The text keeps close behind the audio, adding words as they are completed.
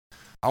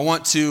I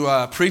want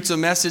to preach a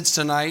message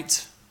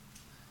tonight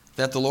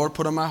that the Lord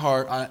put on my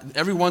heart.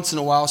 Every once in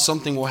a while,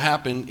 something will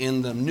happen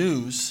in the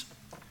news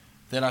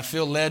that I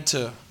feel led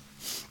to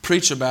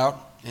preach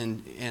about,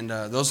 and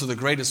those are the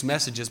greatest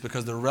messages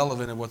because they're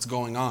relevant to what's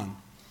going on.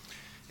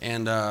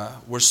 And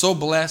we're so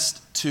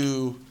blessed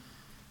to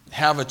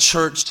have a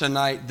church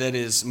tonight that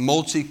is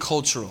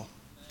multicultural,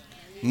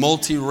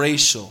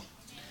 multiracial,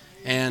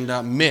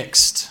 and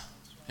mixed,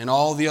 and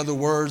all the other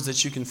words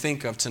that you can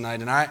think of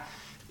tonight. And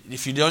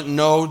if you don't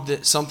know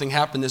that something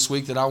happened this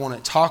week that I want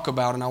to talk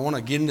about, and I want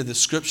to get into the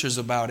scriptures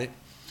about it.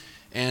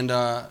 And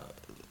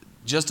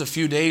just a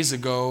few days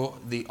ago,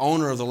 the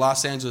owner of the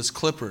Los Angeles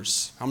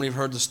Clippers, how many have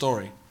heard the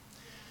story?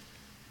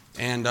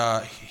 And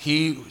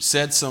he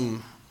said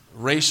some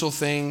racial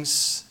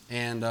things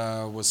and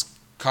was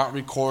caught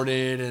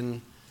recorded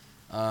and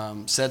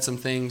said some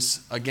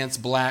things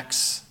against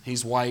blacks.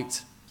 He's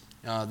white.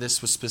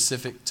 This was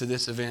specific to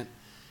this event.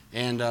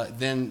 And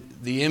then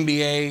the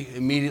NBA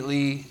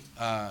immediately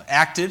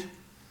acted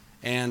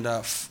and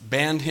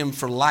banned him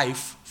for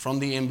life from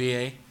the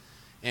NBA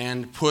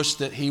and pushed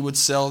that he would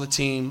sell the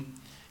team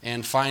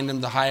and fined him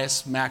the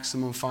highest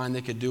maximum fine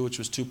they could do, which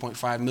was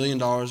 $2.5 million,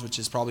 which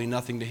is probably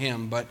nothing to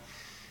him. But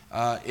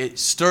it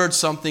stirred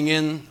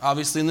something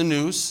obviously in the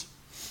news.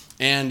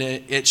 And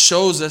it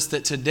shows us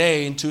that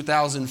today, in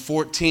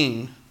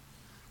 2014,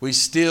 we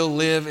still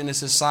live in a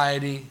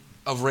society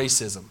of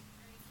racism.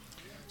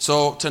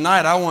 So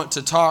tonight I want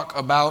to talk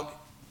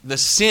about the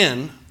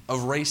sin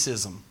of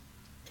racism.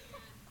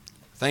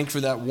 Thank you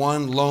for that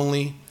one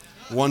lonely,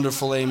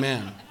 wonderful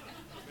amen.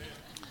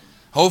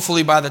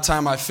 Hopefully by the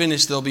time I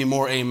finish, there'll be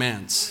more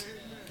amens.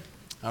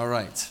 All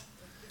right.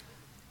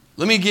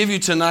 Let me give you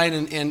tonight,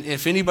 and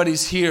if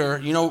anybody's here,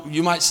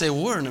 you might say,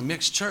 well, we're in a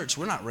mixed church.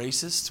 We're not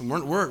racist.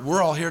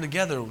 We're all here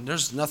together.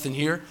 There's nothing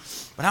here.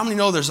 But how many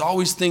know there's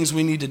always things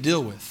we need to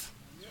deal with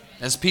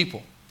as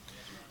people?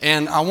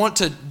 And I want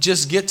to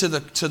just get to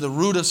the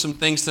root of some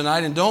things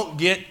tonight, and don't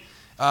get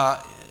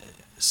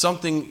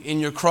something in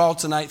your crawl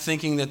tonight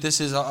thinking that this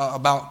is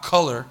about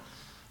color.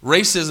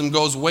 Racism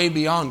goes way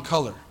beyond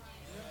color,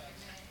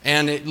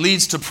 and it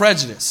leads to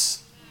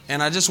prejudice.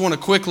 And I just want to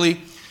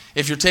quickly,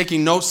 if you're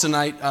taking notes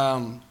tonight,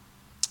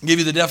 give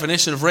you the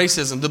definition of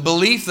racism. The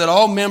belief that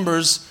all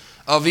members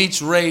of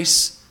each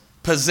race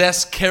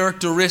possess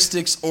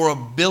characteristics or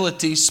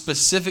abilities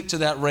specific to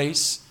that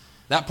race.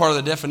 That part of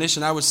the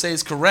definition I would say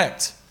is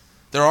correct.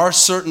 There are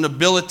certain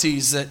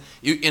abilities that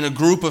in a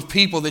group of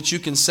people that you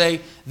can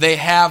say they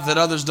have that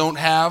others don't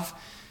have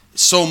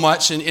so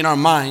much in our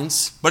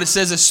minds. But it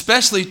says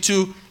especially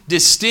to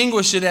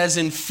distinguish it as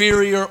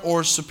inferior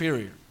or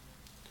superior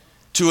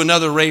to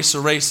another race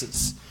or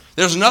races.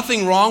 There's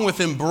nothing wrong with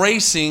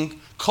embracing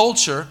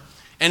culture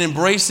and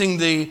embracing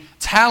the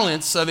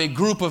talents of a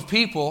group of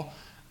people,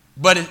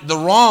 but the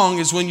wrong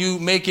is when you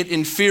make it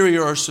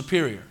inferior or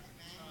superior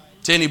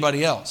to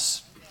anybody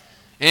else.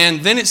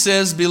 And then it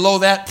says below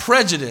that,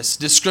 prejudice,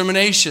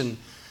 discrimination,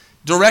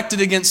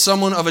 directed against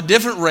someone of a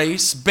different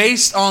race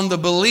based on the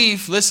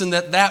belief, listen,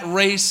 that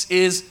race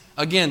is,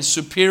 again,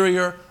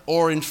 superior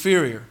or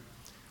inferior,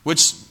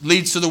 which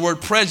leads to the word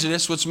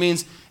prejudice, which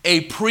means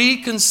a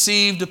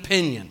preconceived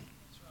opinion.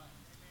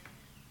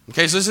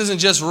 Okay, so this isn't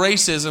just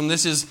racism.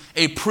 This is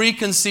a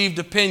preconceived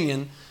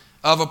opinion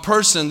of a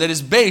person that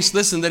is based,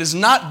 that is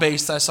not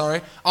based,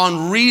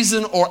 on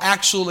reason or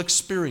actual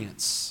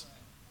experience.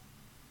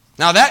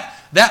 Now that,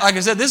 like I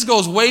said, this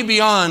goes way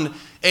beyond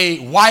a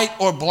white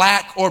or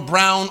black or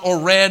brown or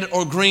red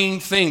or green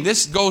thing.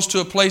 This goes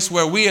to a place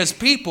where we as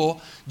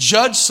people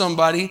judge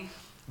somebody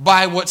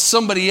by what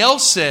somebody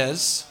else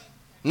says,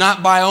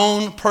 not by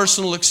own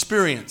personal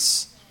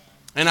experience.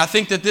 And I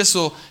think that this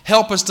will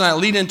help us tonight,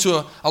 lead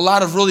into a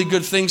lot of really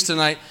good things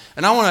tonight.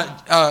 And I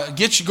want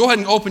to go ahead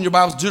and open your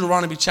Bibles,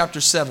 Deuteronomy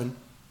chapter 7,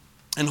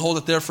 and hold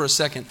it there for a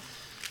second.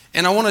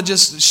 And I want to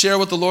just share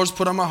what the Lord's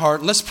put on my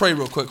heart. Let's pray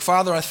real quick.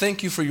 Father, I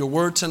thank you for your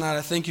word tonight.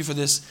 I thank you for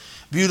this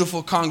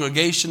beautiful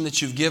congregation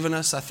that you've given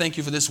us. I thank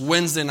you for this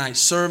Wednesday night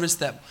service,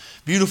 that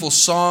beautiful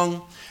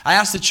song. I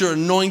ask that your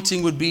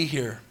anointing would be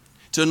here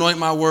to anoint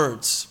my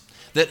words,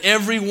 that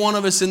every one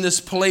of us in this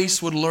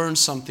place would learn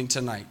something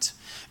tonight.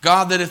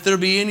 God, that if there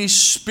be any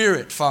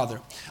spirit,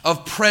 Father,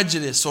 of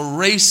prejudice or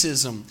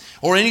racism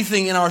or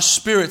anything in our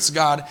spirits,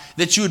 God,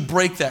 that you would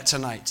break that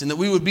tonight and that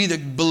we would be the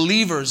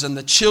believers and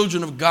the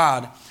children of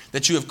God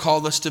that you have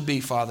called us to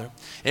be, Father.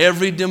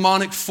 Every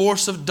demonic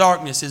force of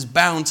darkness is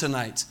bound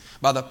tonight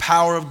by the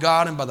power of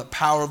God and by the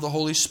power of the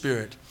Holy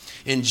Spirit.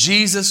 In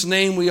Jesus'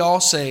 name we all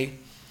say,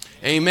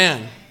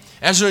 amen.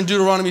 As you're in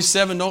Deuteronomy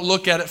 7, don't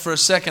look at it for a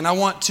second. I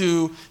want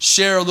to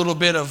share a little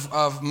bit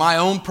of my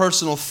own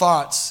personal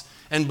thoughts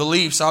and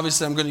beliefs.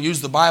 Obviously, I'm going to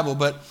use the Bible,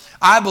 but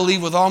I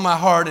believe with all my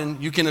heart,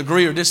 and you can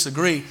agree or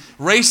disagree,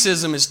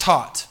 racism is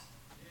taught.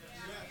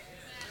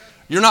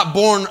 You're not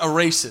born a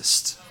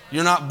racist.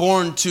 You're not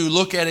born to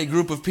look at a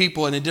group of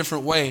people in a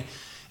different way.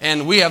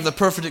 And we have the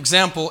perfect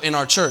example in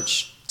our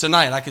church.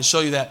 tonight. I can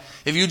show you that.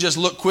 If you just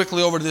look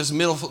quickly over to this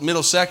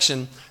middle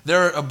section,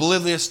 they're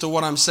oblivious to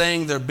what I'm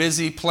saying. They're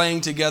busy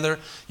playing together.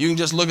 You can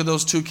just look at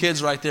those two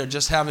kids right there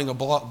just having a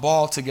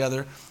ball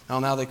together. Oh,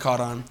 now they caught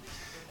on.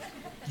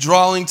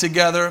 Drawing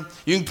together.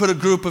 You can put a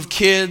group of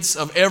kids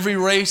of every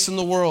race in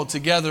the world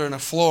together in a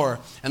floor,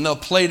 and they'll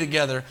play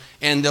together,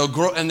 and they'll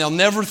grow, and they'll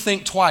never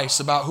think twice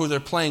about who they're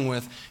playing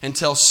with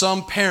until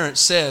some parent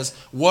says,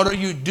 "What are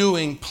you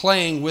doing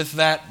playing with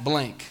that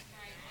blank?"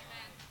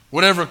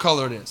 Whatever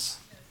color it is.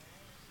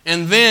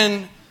 And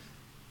then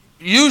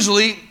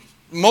usually,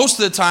 most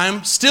of the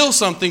time, still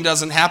something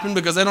doesn't happen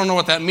because they don't know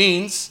what that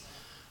means.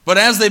 But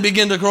as they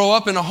begin to grow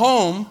up in a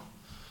home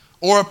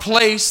or a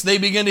place, they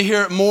begin to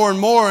hear it more and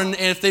more. And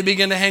if they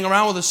begin to hang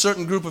around with a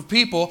certain group of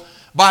people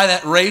by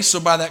that race or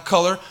by that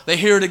color, they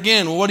hear it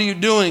again. Well, what are you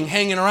doing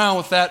hanging around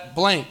with that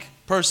blank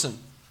person?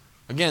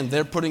 Again,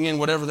 they're putting in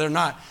whatever they're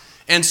not.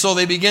 And so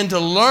they begin to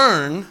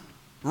learn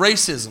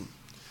racism.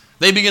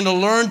 They begin to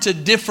learn to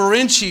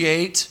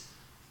differentiate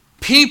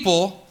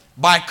people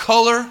by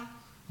color,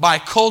 by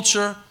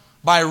culture,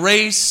 by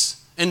race,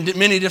 and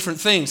many different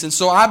things. And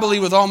so I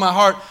believe with all my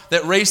heart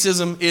that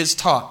racism is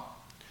taught.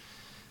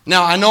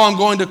 Now, I know I'm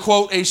going to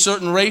quote a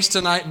certain race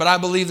tonight, but I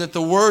believe that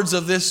the words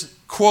of this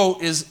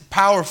quote is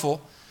powerful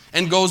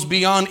and goes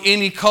beyond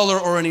any color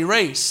or any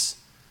race.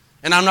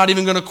 And I'm not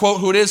even going to quote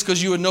who it is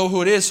because you would know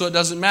who it is, so it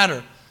doesn't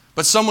matter.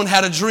 But someone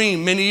had a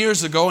dream many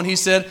years ago, and he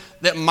said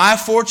that my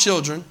 4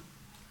 children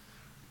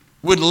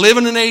would live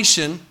in a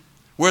nation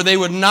where they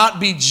would not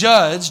be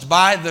judged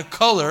by the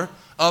color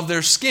of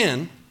their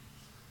skin,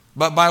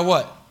 but by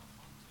what?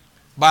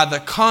 By the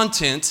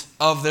content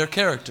of their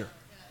character.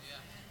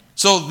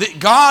 So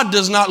God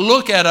does not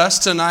look at us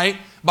tonight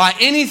by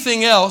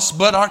anything else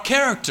but our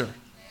character.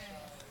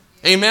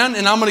 Amen?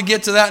 And I'm going to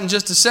get to that in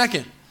just a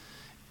second.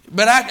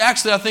 But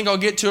actually, I think I'll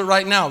get to it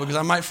right now because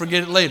I might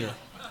forget it later.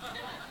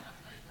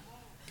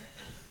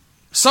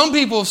 Some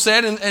people have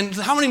said, and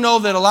how many know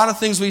that a lot of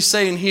things we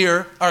say in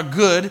here are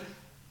good,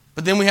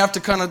 but then we have to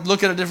kind of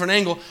look at a different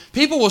angle?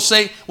 People will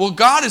say, well,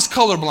 God is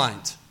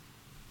colorblind.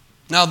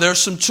 Now, there's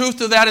some truth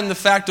to that in the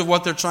fact of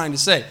what they're trying to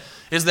say,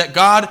 is that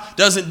God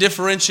doesn't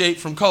differentiate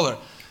from color.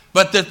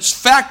 But the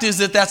fact is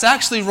that that's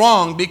actually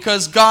wrong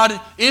because God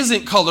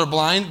isn't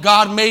colorblind.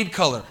 God made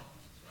color.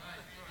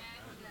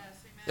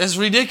 It's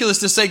ridiculous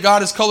to say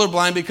God is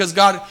colorblind because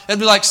God, it'd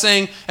be like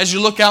saying, as you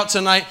look out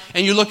tonight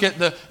and you look at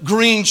the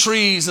green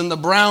trees and the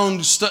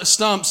brown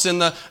stumps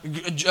and the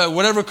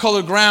whatever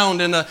color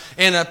ground and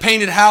a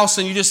painted house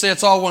and you just say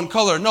it's all one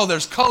color. No,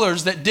 there's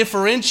colors that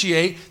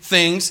differentiate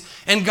things,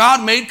 and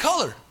God made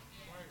color.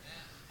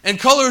 And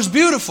color is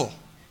beautiful,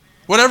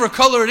 whatever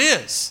color it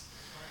is.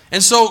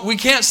 And so we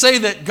can't say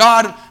that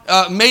God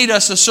made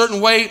us a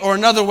certain way or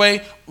another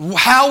way.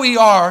 How we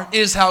are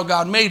is how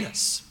God made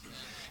us.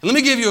 Let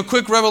me give you a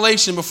quick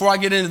revelation before I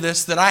get into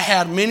this that I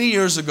had many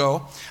years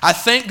ago. I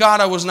thank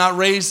God I was not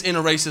raised in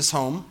a racist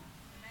home.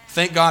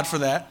 Thank God for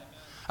that.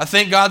 I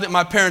thank God that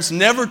my parents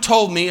never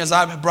told me, as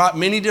I've brought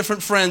many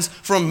different friends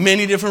from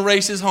many different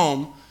races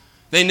home,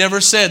 they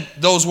never said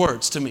those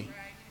words to me.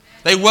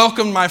 They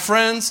welcomed my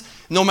friends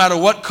no matter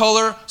what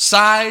color,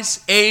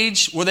 size,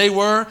 age, where they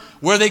were,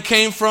 where they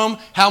came from,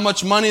 how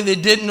much money they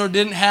didn't or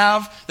didn't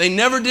have. They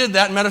never did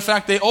that. Matter of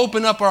fact, they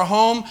opened up our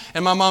home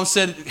and my mom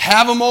said,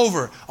 have them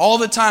over all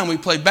the time. We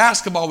played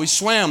basketball, we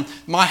swam.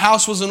 My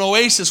house was an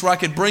oasis where I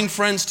could bring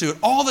friends to it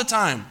all the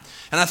time.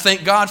 And I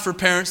thank God for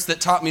parents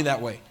that taught me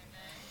that way.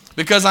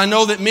 Because I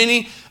know that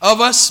many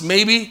of us,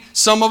 maybe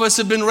some of us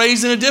have been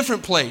raised in a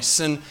different place.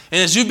 And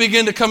as you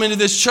begin to come into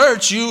this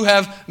church, you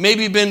have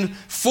maybe been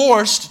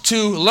forced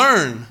to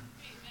learn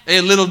a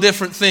little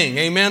different thing.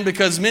 Amen?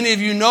 Because many of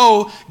you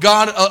know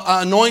God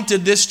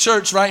anointed this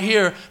church right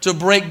here to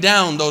break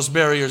down those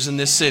barriers in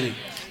this city.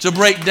 To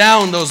break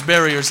down those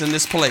barriers in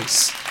this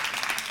place.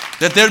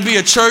 That there'd be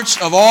a church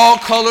of all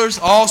colors,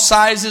 all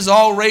sizes,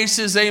 all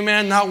races.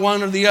 Amen? Not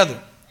one or the other.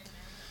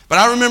 But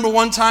I remember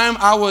one time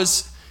I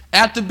was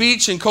at the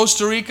beach in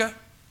Costa Rica,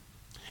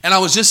 and I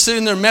was just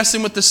sitting there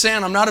messing with the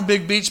sand. I'm not a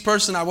big beach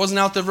person. I wasn't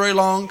out there very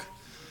long.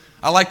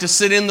 I like to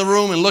sit in the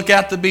room and look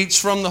at the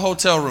beach from the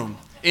hotel room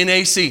in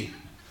AC.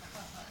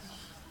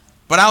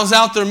 But I was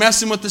out there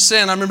messing with the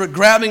sand. I remember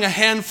grabbing a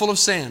handful of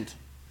sand,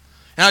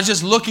 and I was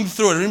just looking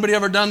through it. Anybody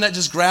ever done that?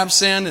 Just grab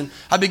sand, and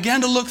I began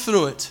to look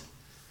through it.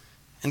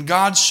 And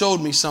God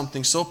showed me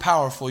something so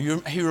powerful.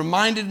 He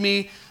reminded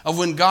me of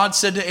when God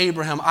said to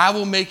Abraham, I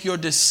will make your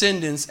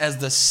descendants as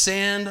the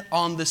sand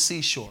on the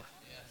seashore.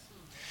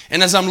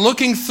 And as I'm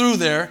looking through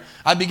there,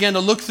 I began to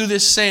look through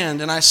this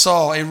sand, and I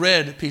saw a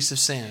red piece of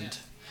sand.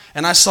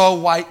 And I saw a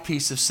white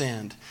piece of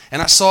sand.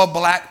 And I saw a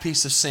black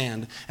piece of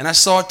sand. And I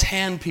saw a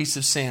tan piece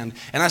of sand.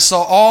 And I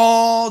saw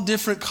all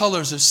different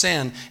colors of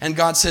sand. And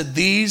God said,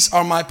 these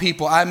are my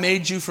people. I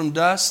made you from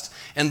dust,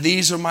 and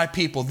these are my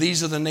people.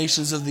 These are the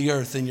nations of the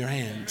earth in your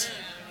hands.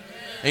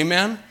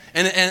 Amen?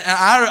 And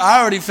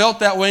I already felt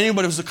that way,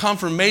 but it was a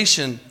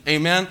confirmation,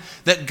 amen,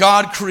 that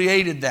God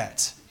created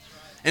that.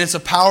 And it's a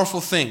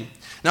powerful thing.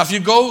 Now, if you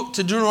go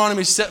to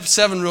Deuteronomy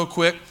 7 real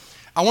quick,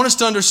 I want us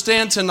to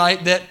understand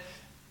tonight that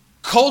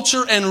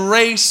culture and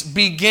race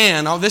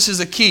began. Now, this is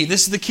a key.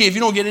 This is the key. If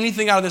you don't get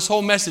anything out of this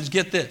whole message,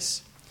 get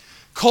this.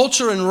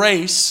 Culture and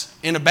race,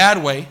 in a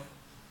bad way,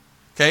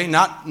 okay,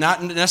 not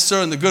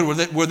necessarily in the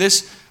good, where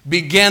this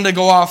began to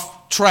go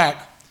off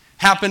track,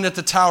 happened at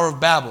the Tower of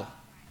Babel.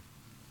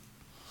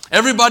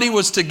 Everybody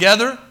was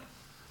together.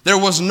 There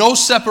was no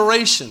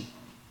separation.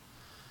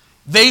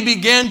 They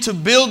began to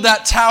build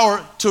that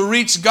tower to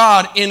reach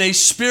God in a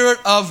spirit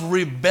of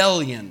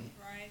rebellion.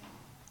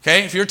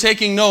 Okay, if you're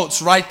taking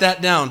notes, write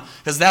that down,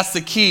 because that's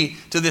the key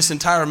to this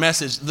entire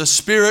message. The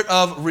spirit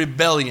of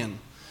rebellion.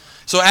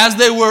 So as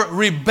they were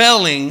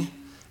rebelling,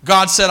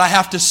 God said, I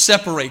have to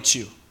separate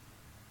you.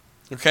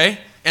 Okay?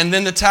 And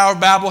then the Tower of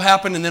Babel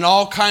happened, and then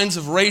all kinds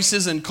of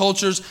races and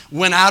cultures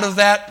went out of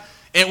that.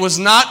 It was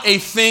not a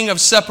thing of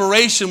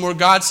separation where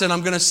God said, I'm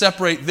going to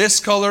separate this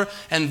color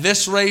and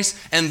this race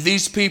and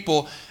these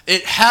people.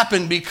 It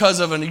happened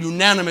because of a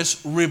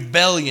unanimous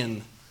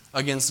rebellion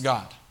against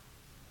God.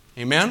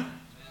 Amen?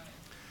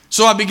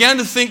 So I began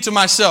to think to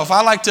myself.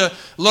 I like to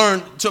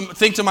learn to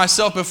think to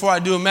myself before I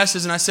do a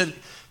message. And I said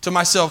to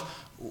myself,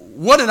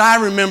 what did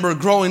I remember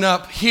growing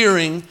up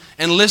hearing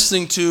and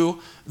listening to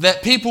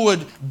that people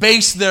would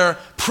base their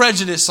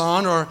prejudice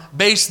on or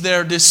base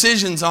their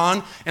decisions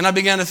on? And I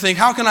began to think,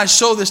 how can I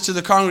show this to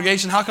the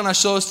congregation? How can I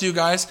show this to you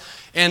guys?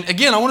 And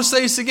again, I want to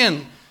say this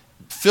again.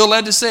 Feel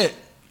led to say it.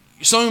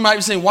 Some of you might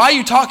be saying, why are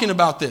you talking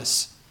about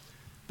this?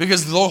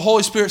 Because the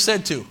Holy Spirit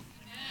said to.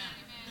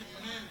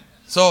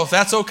 So if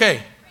that's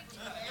okay.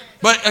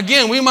 But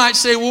again, we might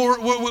say, well,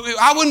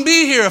 I wouldn't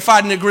be here if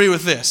I didn't agree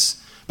with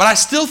this. But I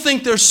still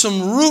think there's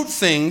some root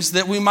things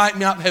that we might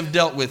not have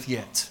dealt with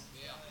yet.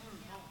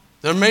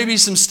 There may be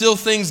some still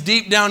things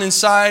deep down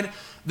inside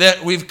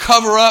that we've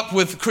covered up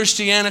with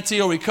Christianity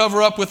or we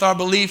cover up with our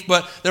belief,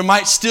 but there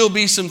might still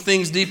be some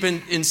things deep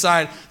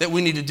inside that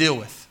we need to deal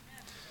with.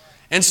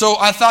 And so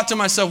I thought to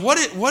myself,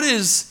 what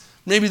is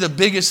maybe the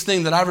biggest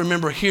thing that I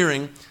remember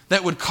hearing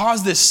that would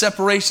cause this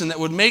separation, that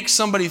would make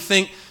somebody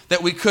think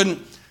that we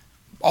couldn't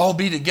all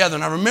be together?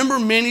 And I remember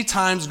many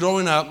times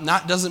growing up,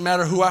 doesn't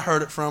matter who I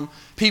heard it from,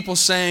 people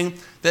saying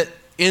that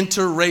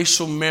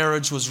interracial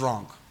marriage was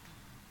wrong.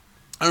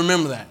 I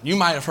remember that. You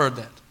might have heard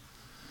that.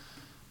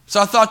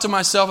 So I thought to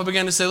myself, I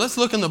began to say, let's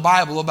look in the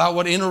Bible about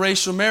what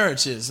interracial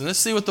marriage is. And let's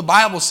see what the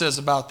Bible says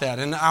about that.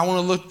 And I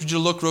want to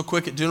look real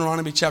quick at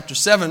Deuteronomy chapter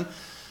 7.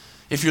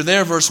 If you're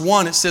there, verse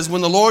 1, it says, when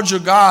the Lord your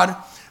God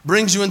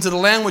brings you into the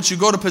land which you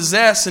go to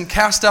possess and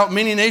cast out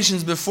many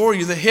nations before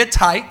you, the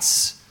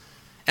Hittites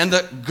and the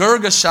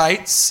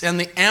Girgashites and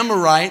the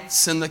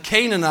Amorites and the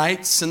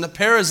Canaanites and the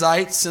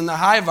Perizzites and the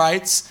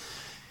Hivites,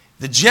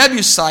 the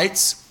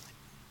Jebusites,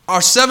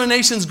 are 7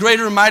 nations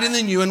greater and mightier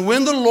than you. And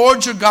when the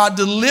Lord your God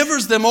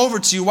delivers them over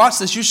to you, watch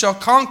this, you shall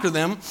conquer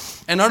them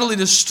and utterly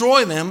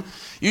destroy them.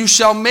 You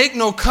shall make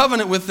no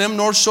covenant with them,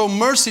 nor show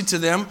mercy to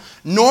them,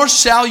 nor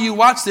shall you,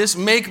 watch this,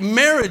 make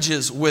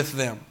marriages with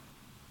them.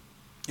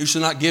 You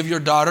shall not give your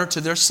daughter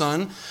to their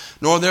son,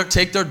 nor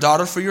take their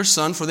daughter for your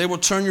son, for they will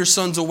turn your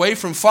sons away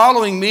from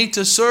following me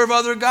to serve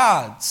other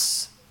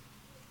gods.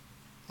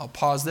 I'll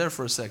pause there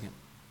for a second.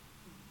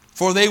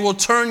 For they will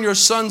turn your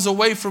sons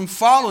away from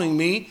following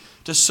me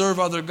to serve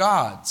other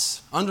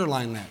gods.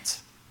 Underline that.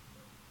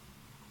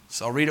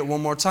 So I'll read it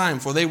one more time.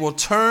 For they will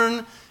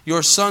turn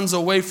your sons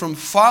away from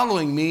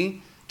following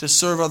me to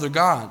serve other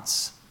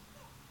gods.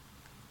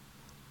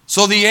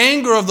 So the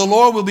anger of the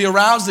Lord will be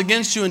aroused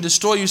against you and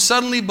destroy you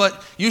suddenly,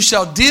 but you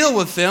shall deal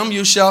with them.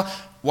 You shall,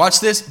 watch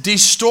this,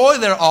 destroy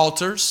their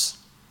altars,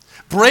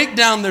 break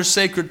down their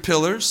sacred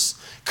pillars,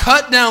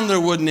 cut down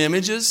their wooden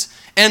images,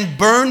 and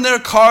burn their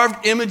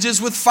carved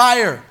images with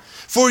fire.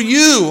 For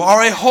you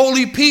are a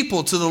holy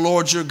people to the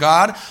Lord your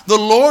God. The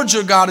Lord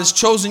your God has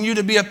chosen you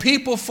to be a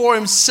people for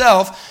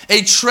himself,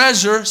 a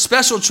treasure,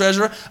 special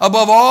treasure,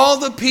 above all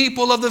the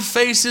people of the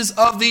faces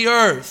of the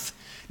earth.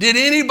 Did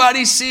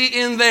anybody see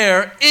in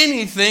there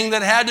anything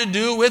that had to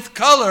do with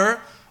color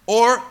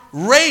or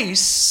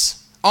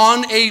race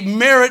on a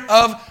merit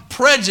of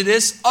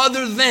prejudice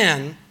other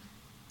than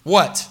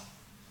what?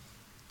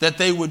 That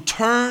they would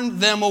turn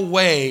them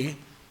away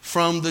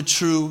from the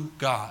true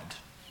God.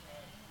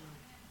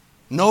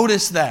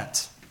 Notice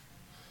that.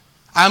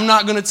 I'm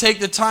not going to take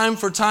the time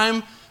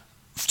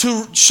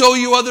to show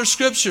you other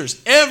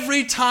scriptures.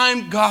 Every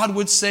time God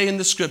would say in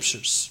the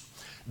scriptures,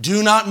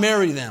 do not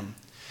marry them,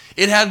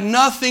 it had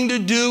nothing to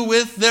do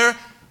with their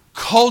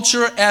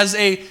culture as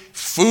a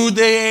food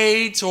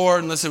they ate, or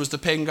unless it was the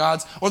pagan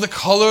gods, or the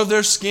color of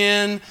their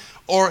skin,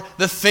 or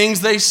the things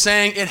they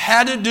sang. It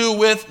had to do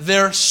with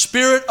their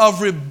spirit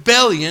of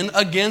rebellion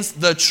against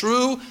the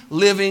true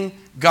living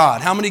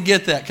God. How many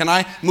get that? Can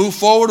I move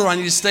forward, or I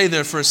need to stay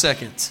there for a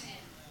second?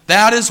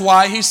 That is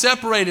why he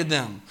separated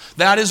them.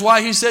 That is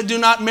why he said, do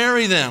not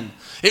marry them.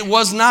 It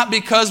was not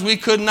because we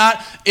could not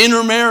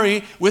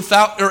intermarry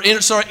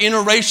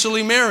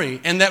interracially marry,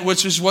 and that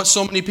which is what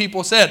so many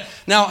people said.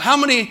 Now, how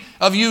many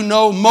of you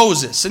know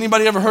Moses?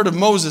 Anybody ever heard of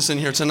Moses in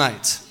here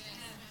tonight?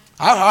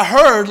 I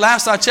heard,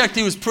 last I checked,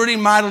 he was pretty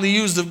mightily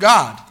used of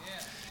God.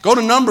 Go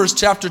to Numbers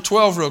chapter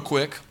 12 real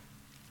quick.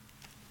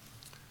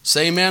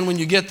 Say amen when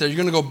you get there. You're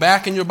going to go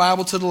back in your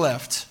Bible to the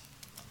left.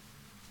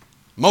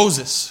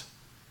 Moses.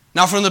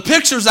 Now, from the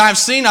pictures I've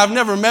seen, I've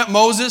never met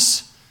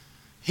Moses.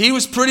 He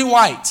was pretty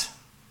white,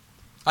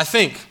 I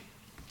think.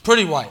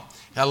 Pretty white.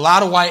 Had a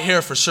lot of white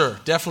hair for sure.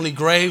 Definitely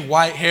gray,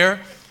 white hair.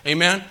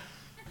 Amen.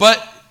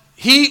 But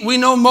we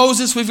know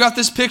Moses. We've got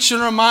this picture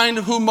in our mind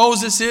of who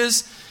Moses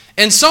is.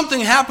 And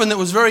something happened that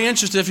was very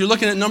interesting. If you're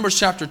looking at Numbers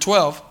chapter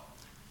 12,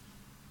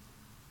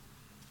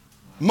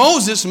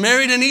 Moses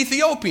married an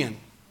Ethiopian.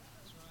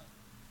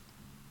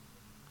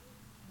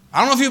 I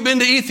don't know if you've been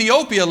to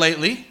Ethiopia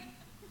lately.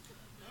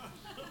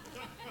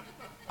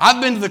 I've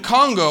been to the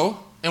Congo,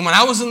 and when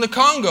I was in the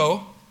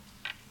Congo,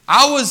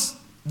 I was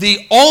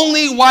the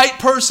only white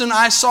person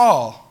I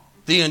saw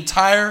the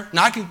entire...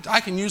 Now,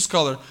 I can use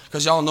color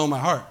because y'all know my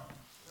heart.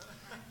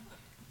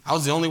 I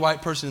was the only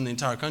white person in the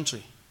entire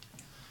country.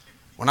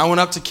 When I went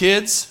up to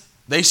kids,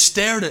 they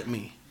stared at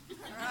me.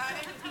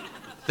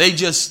 They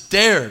just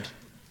stared.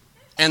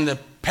 And the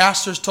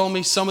pastors told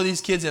me some of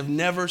these kids have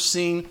never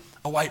seen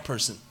a white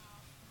person.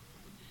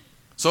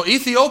 So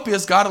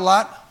Ethiopia's got a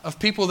lot of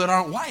people that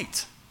aren't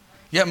white.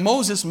 Yet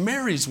Moses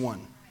marries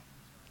one.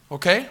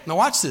 Okay? Now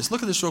watch this.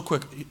 Look at this real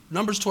quick.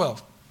 Numbers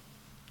 12.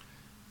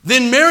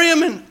 Then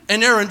Miriam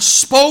and Aaron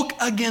spoke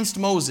against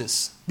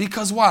Moses.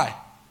 Because why?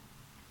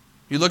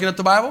 You looking at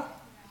the Bible?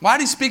 Why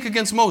did he speak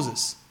against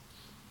Moses?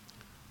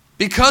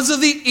 Because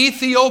of the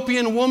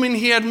Ethiopian woman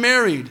he had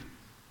married.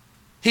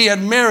 He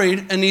had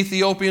married an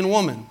Ethiopian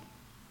woman.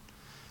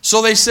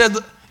 So they said,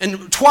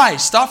 and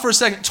twice, stop for a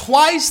second,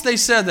 twice they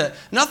said that.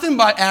 Nothing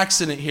by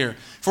accident here.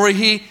 For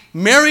he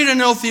married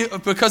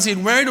because he'd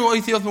married an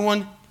Ethiopian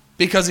woman,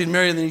 because he'd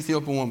married an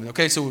Ethiopian woman.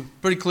 Okay, so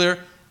pretty clear,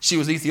 she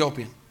was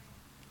Ethiopian.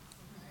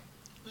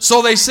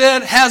 So they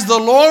said, has the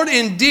Lord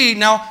indeed,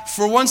 now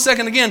for 1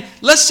 second again,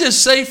 let's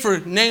just say for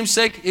name's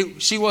sake,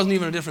 she wasn't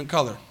even a different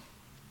color.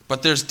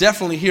 But there's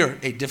definitely here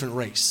a different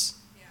race.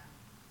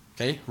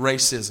 Okay,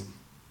 racism.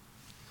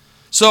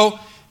 So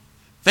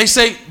they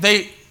say,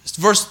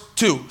 verse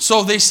 2.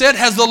 So they said,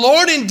 has the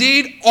Lord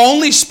indeed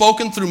only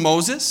spoken through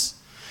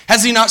Moses?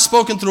 Has he not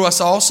spoken through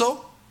us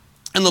also?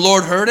 And the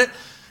Lord heard it.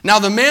 Now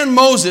the man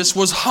Moses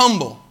was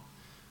humble,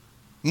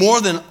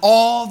 more than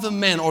all the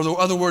men, or the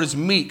other word is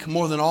meek,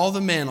 more than all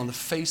the men on the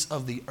face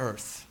of the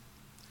earth.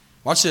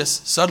 Watch this.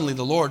 Suddenly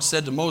the Lord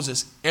said to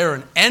Moses,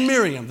 Aaron, and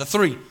Miriam, the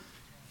three,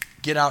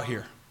 get out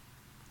here.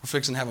 We're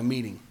fixing to have a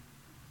meeting.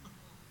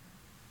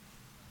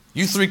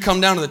 You three come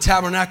down to the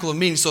tabernacle of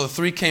meeting. So the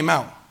three came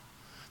out.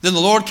 Then the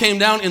Lord came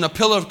down in a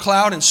pillar of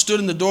cloud and stood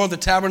in the door of the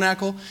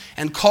tabernacle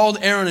and called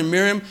Aaron and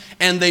Miriam,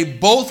 and they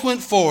both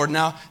went forward.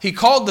 Now, he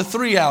called the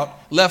three out,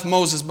 left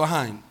Moses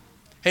behind.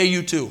 Hey,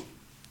 you two,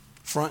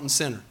 front and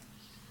center.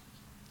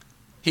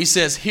 He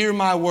says, hear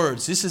my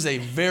words. This is a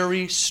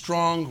very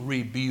strong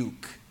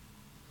rebuke.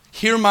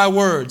 Hear my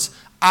words.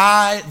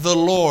 I, the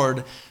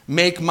Lord,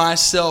 make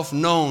myself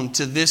known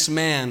to this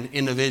man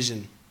in a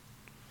vision.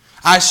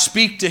 I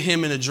speak to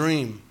him in a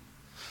dream.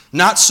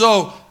 Not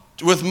so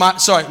with my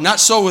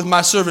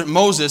servant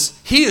Moses.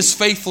 He is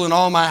faithful in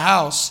all my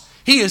house.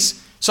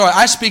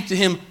 I speak to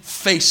him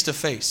face to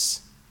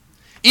face,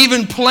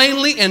 even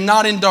plainly and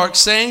not in dark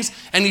sayings,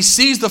 and he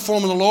sees the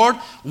form of the Lord.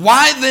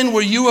 Why then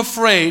were you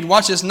afraid,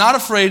 watch this, not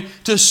afraid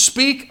to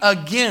speak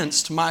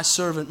against my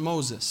servant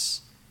Moses?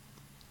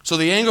 So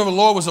the anger of the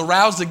Lord was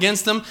aroused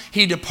against them.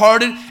 He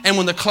departed, and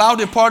when the cloud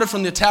departed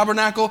from the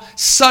tabernacle,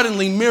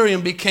 suddenly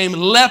Miriam became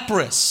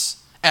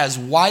leprous, as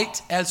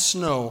white as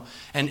snow.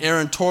 And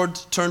Aaron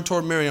turned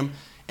toward Miriam,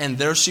 and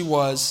there she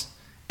was,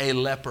 a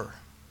leper.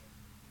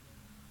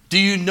 Do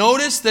you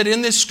notice that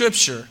in this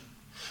scripture,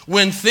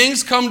 when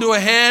things come to a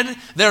head,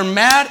 they're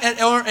mad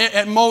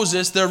at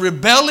Moses, they're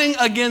rebelling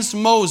against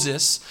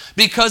Moses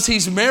because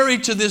he's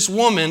married to this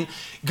woman.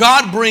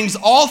 God brings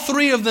all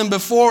three of them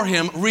before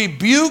him,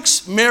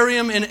 rebukes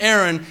Miriam and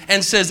Aaron,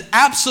 and says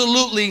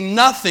absolutely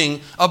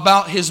nothing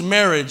about his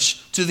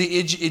marriage to the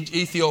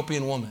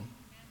Ethiopian woman.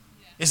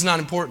 It's not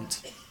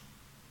important.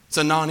 It's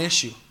a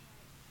non-issue.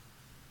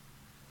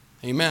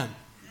 Amen.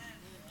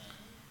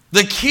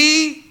 The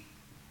key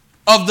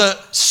of the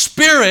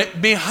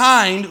spirit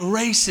behind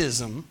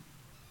racism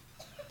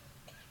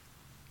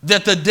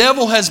that the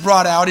devil has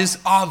brought out is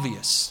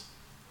obvious.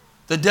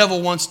 The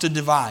devil wants to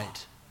divide.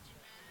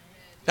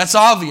 That's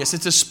obvious.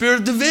 It's a spirit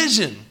of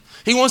division.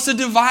 He wants to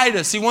divide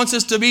us. He wants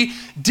us to be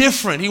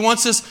different. He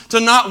wants us to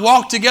not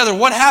walk together.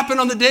 What happened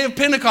on the day of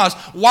Pentecost?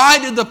 Why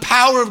did the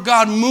power of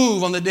God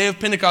move on the day of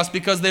Pentecost?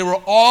 Because they were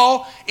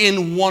all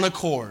in one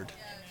accord,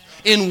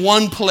 in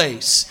one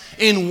place,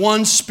 in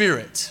one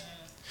spirit.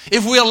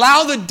 If we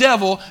allow the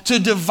devil to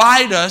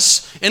divide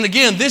us, and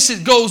again,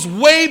 goes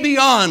way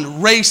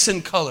beyond race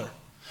and color.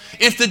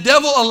 If the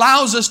devil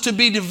allows us to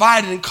be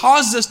divided and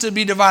causes us to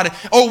be divided,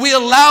 or we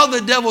allow the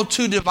devil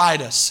to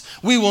divide us,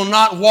 we will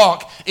not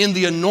walk in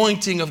the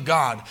anointing of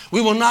God. We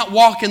will not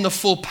walk in the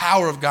full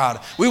power of God.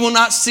 We will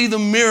not see the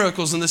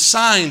miracles and the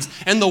signs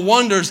and the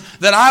wonders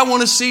that I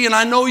want to see and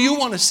I know you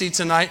want to see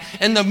tonight,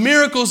 and the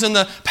miracles and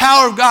the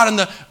power of God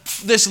and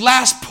this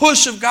last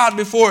push of God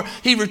before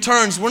He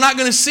returns. We're not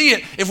going to see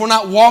it if we're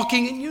not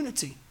walking in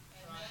unity.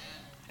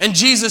 And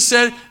Jesus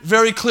said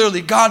very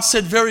clearly, God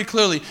said very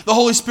clearly, the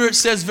Holy Spirit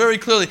says very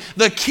clearly,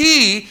 the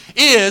key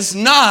is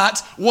not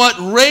what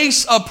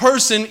race a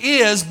person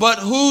is, but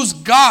whose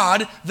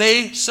God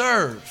they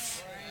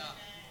serve.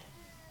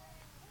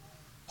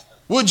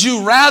 Would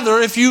you rather,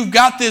 if you've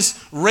got this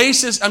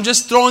racist, I'm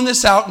just throwing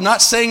this out,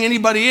 not saying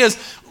anybody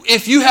is,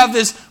 if you have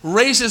this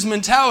racist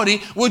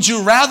mentality, would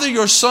you rather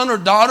your son or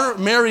daughter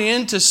marry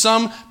into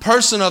some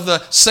person of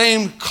the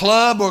same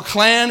club or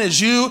clan as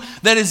you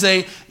that is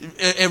a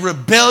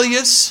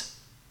rebellious,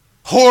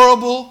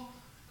 horrible,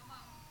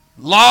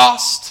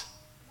 lost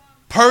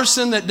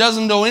person that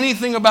doesn't know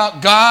anything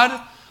about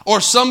God? Or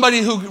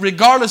somebody who,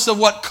 regardless of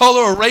what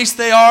color or race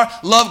they are,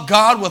 love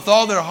God with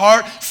all their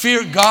heart,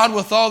 fear God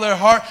with all their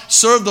heart,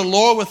 serve the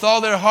Lord with all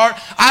their heart.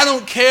 I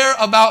don't care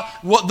about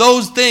what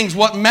those things.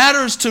 What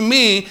matters to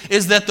me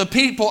is that the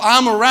people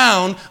I'm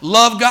around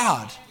love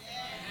God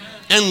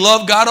and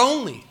love God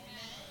only.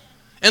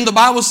 And the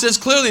Bible says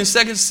clearly in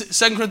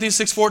 2 Corinthians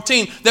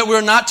 6:14 that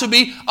we're not to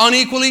be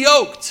unequally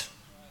yoked.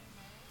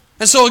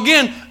 And so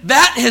again,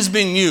 that has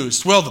been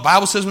used. Well, the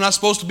Bible says we're not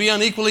supposed to be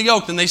unequally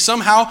yoked, and they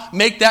somehow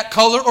make that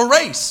color or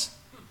race.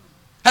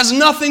 Has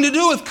nothing to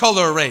do with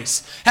color or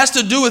race. Has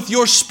to do with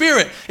your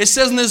spirit. It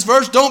says in this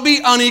verse, don't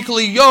be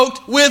unequally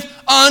yoked with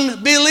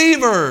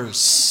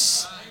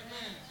unbelievers.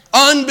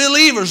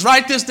 Unbelievers.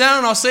 Write this down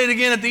and I'll say it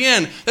again at the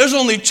end. There's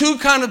only two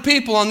kinds of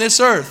people on this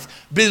earth.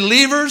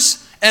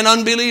 Believers and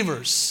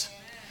unbelievers.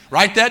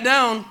 Write that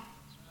down.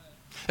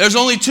 There's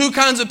only two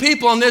kinds of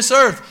people on this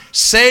earth.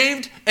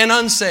 Saved and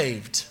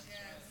unsaved.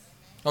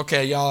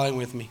 Okay, y'all ain't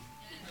with me.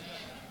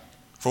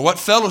 For what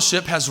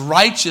fellowship has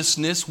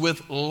righteousness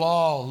with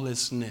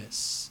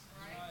lawlessness?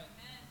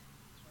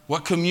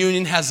 What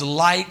communion has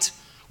light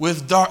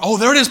with dark? Oh,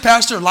 there it is,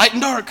 Pastor. Light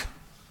and dark.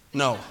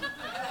 No.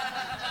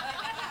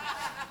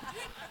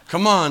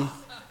 Come on.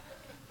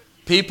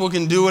 People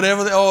can do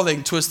whatever they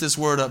can twist this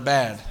word up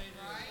bad.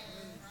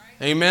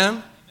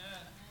 Amen?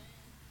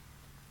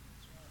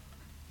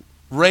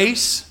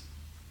 Race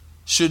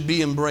should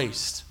be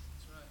embraced.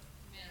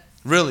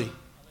 Really.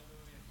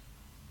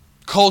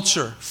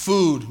 Culture,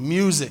 food,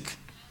 music,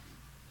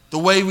 the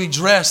way we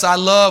dress. I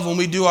love when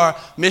we do our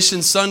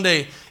Mission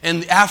Sunday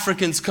and the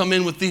Africans come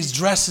in with these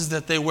dresses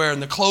that they wear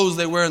and the clothes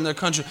they wear in their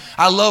country.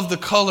 I love the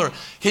color.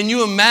 Can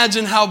you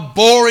imagine how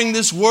boring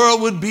this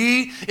world would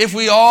be if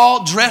we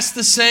all dressed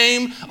the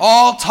same,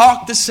 all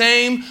talked the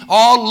same,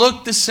 all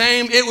looked the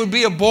same? It would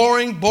be a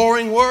boring,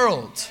 boring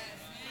world.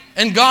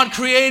 And God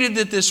created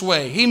it this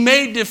way. He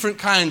made different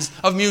kinds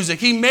of music.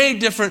 He made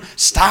different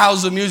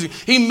styles of music.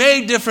 He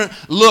made different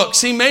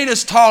looks. He made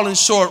us tall and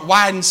short,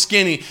 wide and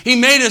skinny. He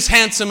made us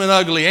handsome and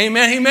ugly.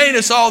 Amen. He made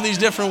us all these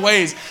different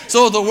ways.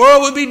 So the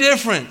world would be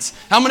different.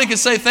 How many can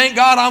say, thank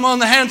God I'm on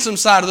the handsome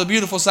side of the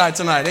beautiful side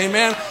tonight?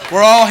 Amen.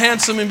 We're all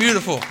handsome and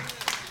beautiful.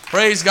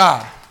 Praise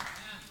God.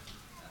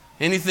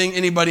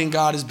 Anybody in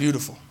God is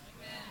beautiful.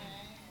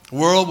 The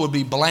world would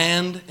be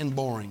bland and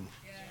boring.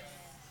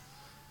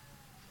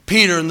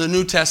 Peter in the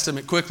New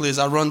Testament, quickly as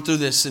I run through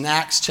this, in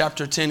Acts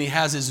chapter 10, he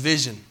has his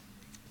vision.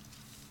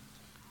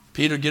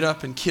 Peter, get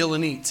up and kill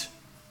and eat.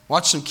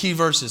 Watch some key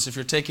verses if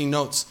you're taking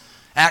notes.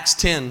 Acts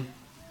 10,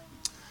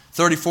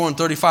 34 and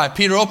 35.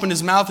 Peter opened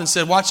his mouth and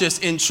said, watch this,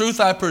 in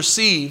truth I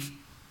perceive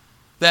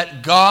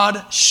that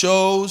God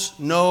shows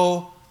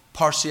no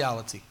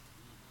partiality.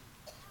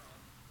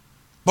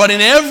 But in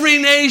every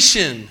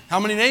nation, how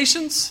many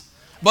nations?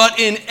 But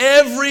in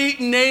every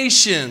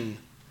nation,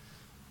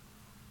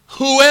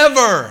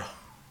 whoever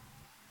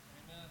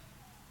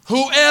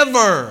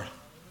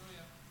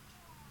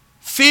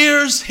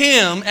fears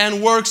Him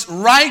and works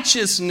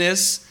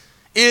righteousness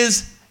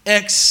is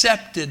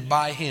accepted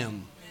by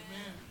Him.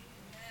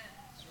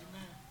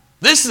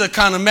 This is the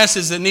kind of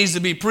message that needs to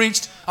be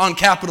preached on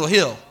Capitol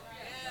Hill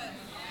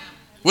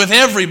with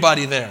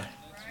everybody there.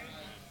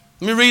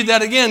 Let me read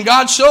that again.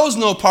 God shows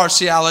no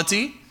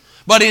partiality,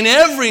 but in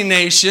every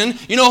nation,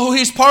 you know who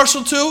He's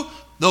partial to?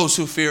 Those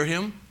who fear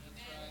Him.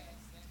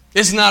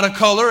 It's not a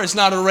color, it's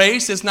not a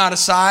race, it's not a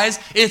size,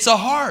 it's a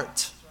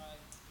heart.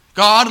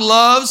 God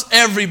loves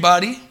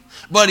everybody,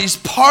 but He's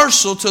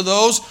partial to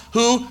those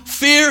who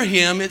fear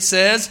Him, it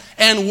says,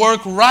 and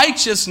work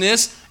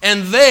righteousness,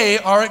 and they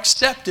are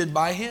accepted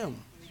by Him.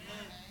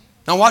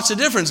 Now watch the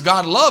difference.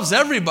 God loves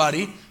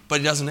everybody, but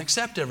He doesn't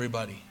accept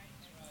everybody.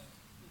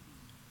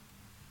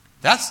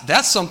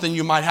 That's something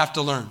you might have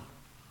to learn.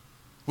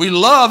 We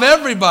love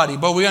everybody,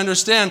 but we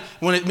understand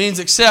when it means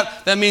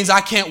accept, that means I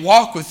can't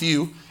walk with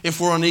you if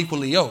we're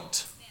unequally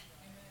yoked.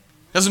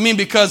 Doesn't mean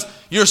because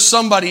you're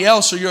somebody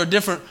else or you're a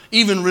different,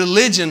 even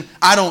religion,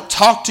 I don't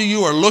talk to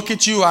you or look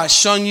at you, I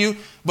shun you.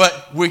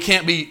 but we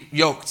can't be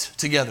yoked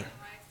together.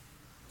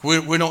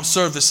 We don't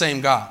serve the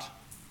same God.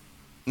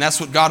 And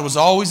that's what God was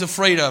always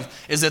afraid of,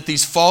 is that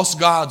these false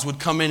gods would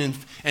come in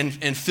and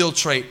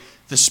infiltrate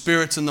the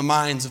spirits and the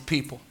minds of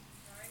people.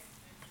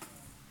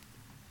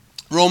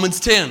 Romans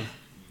 10,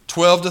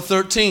 12 to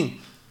 13.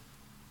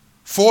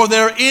 For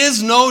there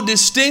is no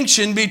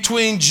distinction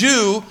between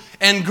Jew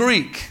and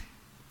Greek.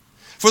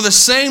 For the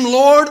same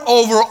Lord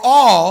over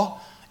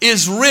all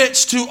is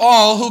rich to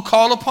all who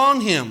call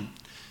upon him.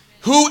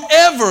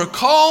 Whoever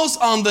calls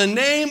on the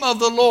name of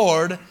the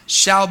Lord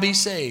shall be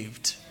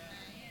saved.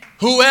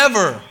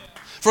 Whoever.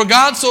 For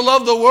God so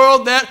loved the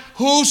world that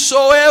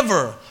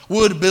whosoever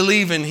would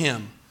believe in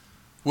him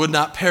would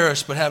not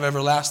perish but have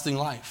everlasting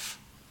life.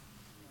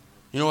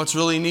 You know what's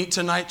really neat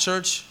tonight,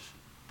 church?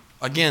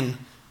 Again,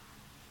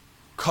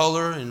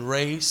 color and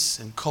race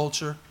and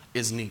culture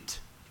is neat.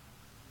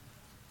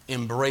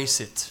 Embrace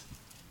it.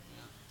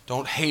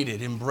 Don't hate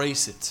it.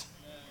 Embrace it.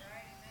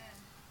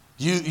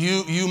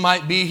 You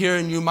might be here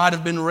and you might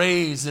have been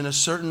raised in a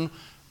certain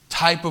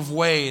type of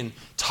way and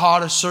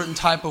taught a certain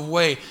type of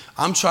way.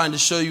 I'm trying to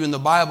show you in the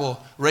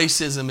Bible,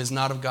 racism is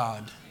not of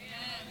God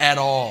at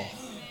all.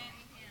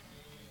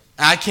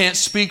 I can't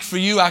speak for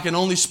you. I can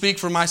only speak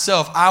for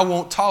myself. I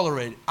won't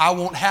tolerate it. I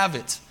won't have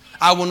it.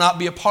 I will not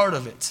be a part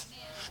of it.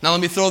 Now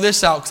let me throw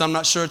this out because I'm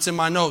not sure it's in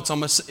my notes.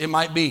 It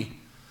might be.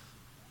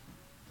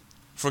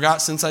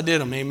 Forgot since I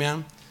did them.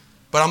 Amen.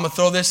 But I'm going to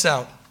throw this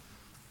out.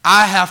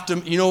 I have to,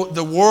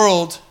 the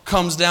world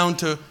comes down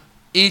to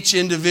each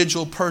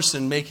individual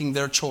person making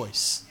their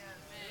choice.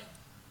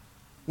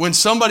 When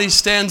somebody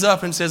stands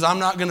up and says, I'm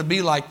not going to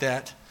be like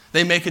that,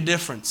 they make a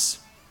difference.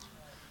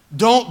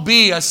 Don't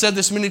be, I said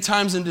this many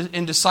times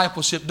in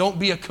discipleship, don't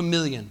be a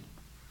chameleon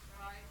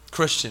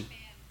Christian.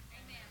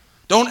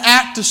 Don't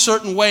act a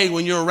certain way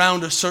when you're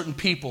around a certain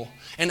people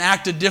and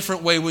act a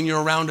different way when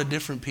you're around a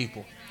different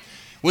people.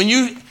 When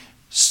you,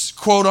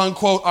 quote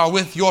unquote, are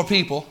with your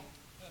people,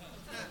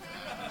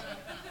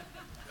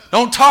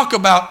 don't talk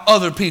about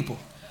other people.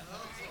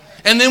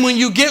 And then when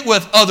you get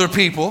with other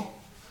people,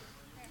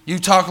 you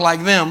talk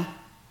like them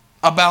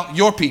about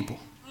your people.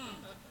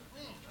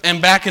 And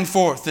back and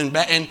forth.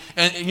 And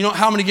you know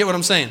how many get what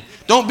I'm saying?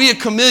 Don't be a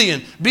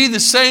chameleon. Be the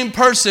same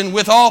person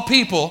with all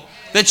people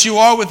that you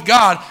are with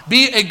God.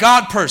 Be a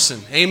God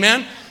person.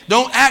 Amen?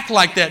 Don't act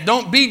like that.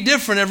 Don't be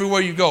different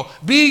everywhere you go.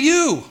 Be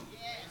you.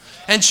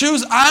 And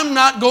choose, I'm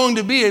not going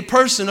to be a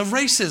person of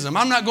racism.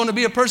 I'm not going to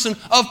be a person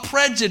of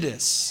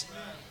prejudice.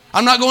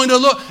 I'm not going to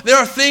look. There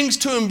are things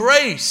to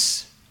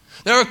embrace.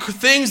 There are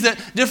things that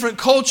different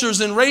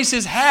cultures and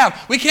races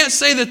have. We can't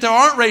say that there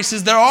aren't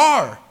races. There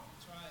are.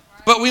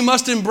 But we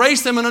must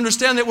embrace them and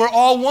understand that we're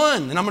all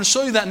one. And I'm going to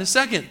show you that in a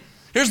second.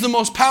 Here's the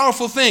most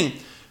powerful thing.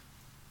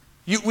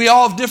 We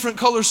all have different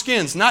color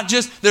skins. Not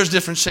just, there's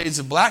different shades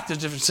of black, there's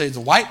different shades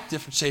of white,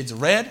 different shades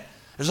of red.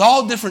 There's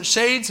all different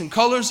shades and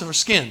colors of our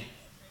skin.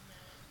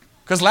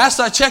 Because last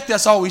I checked,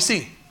 that's all we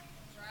see.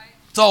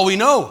 That's all we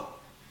know.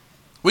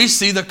 We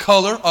see the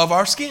color of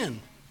our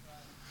skin.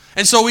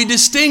 And so we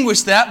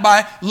distinguish that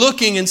by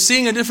looking and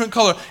seeing a different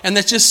color. And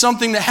that's just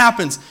something that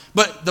happens.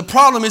 But the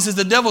problem is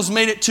the devil's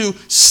made it to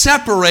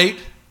separate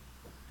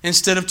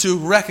instead of to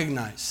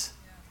recognize.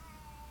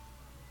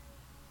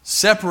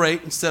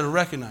 Separate instead of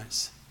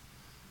recognize.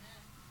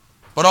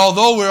 But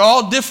although we're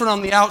all different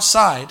on the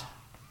outside,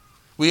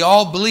 we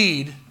all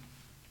bleed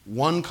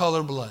one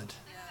color blood.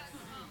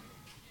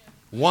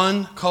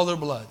 One color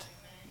blood.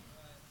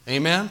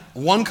 Amen?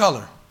 One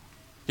color.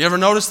 You ever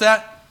notice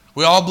that?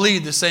 We all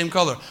bleed the same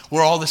color.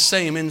 We're all the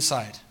same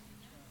inside.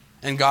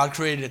 And God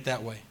created it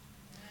that way.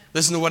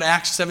 Listen to what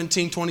Acts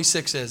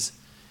 17:26 says.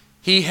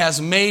 He has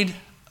made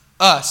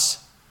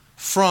us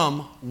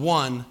from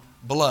one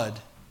blood,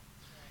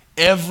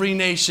 every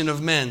nation of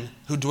men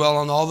who dwell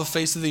on all the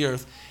face of the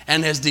earth,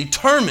 and has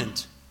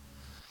determined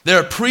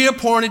their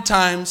pre-appointed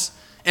times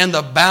and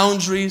the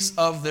boundaries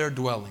of their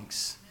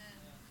dwellings.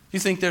 You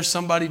think there's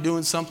somebody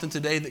doing something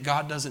today that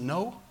God doesn't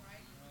know?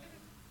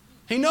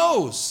 He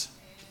knows.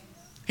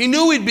 He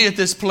knew we'd be at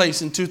this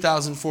place in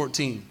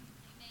 2014.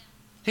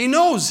 He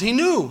knows. He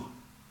knew.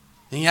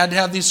 And he had to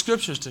have these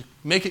scriptures to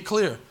make it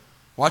clear.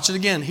 Watch it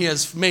again. He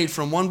has made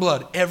from one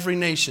blood every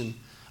nation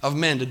of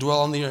men to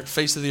dwell on the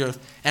face of the earth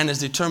and has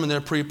determined their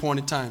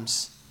pre-appointed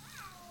times.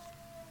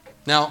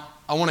 Now,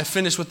 I want to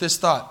finish with this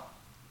thought.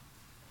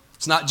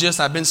 It's not just,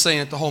 I've been saying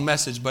it the whole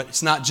message, but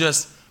it's not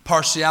just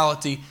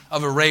partiality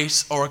of a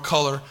race or a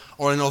color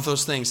or any of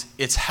those things.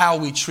 It's how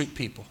we treat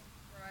people.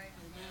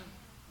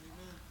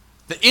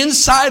 The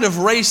inside of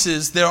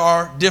races, there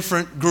are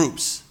different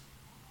groups.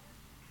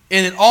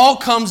 And it all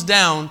comes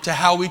down to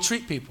how we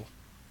treat people.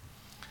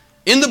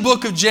 In the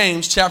book of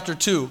James, chapter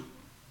 2,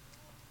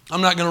 I'm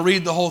not going to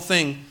read the whole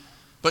thing,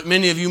 but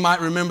many of you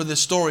might remember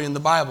this story in the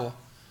Bible.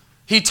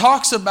 He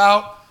talks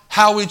about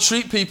how we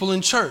treat people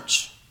in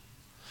church.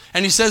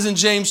 And he says in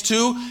James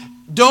 2,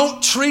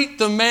 don't treat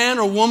the man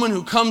or woman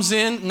who comes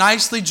in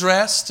nicely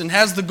dressed and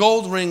has the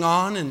gold ring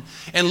on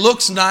and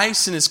looks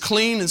nice and is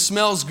clean and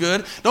smells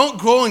good.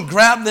 Don't go and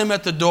grab them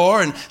at the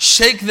door and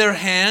shake their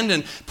hand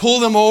and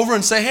pull them over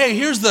and say, hey,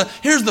 here's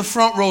the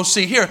front row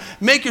seat. Here,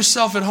 make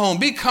yourself at home.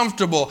 Be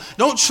comfortable.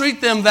 Don't treat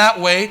them that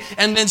way.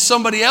 And then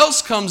somebody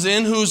else comes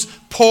in who's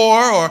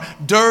poor or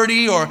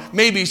dirty or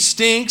maybe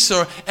stinks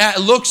or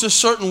looks a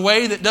certain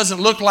way that doesn't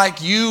look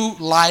like you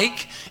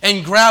like,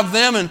 and grab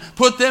them and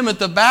put them at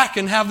the back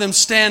and have them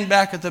stand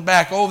back at the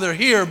back. Oh, they're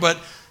here, but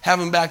have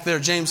them back there.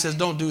 James says,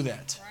 don't do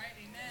that.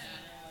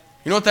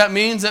 You know what that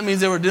means? That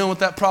means they were dealing with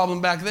that problem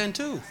back then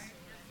too.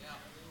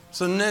 It's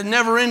a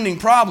never-ending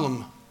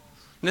problem.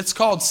 And it's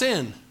called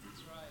sin.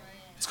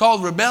 It's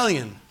called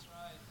rebellion.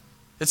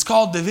 It's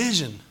called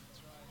division.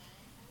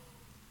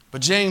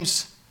 But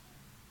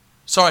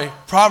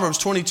Proverbs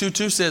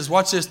 22:2 says,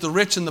 watch this, the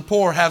rich and the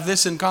poor have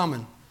this in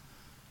common,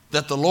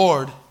 that the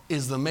Lord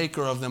is the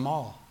maker of them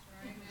all.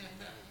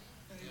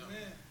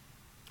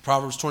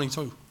 Proverbs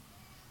 22.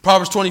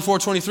 Proverbs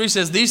 24:23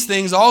 says, these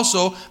things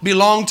also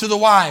belong to the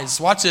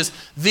wise. Watch this.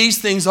 These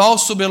things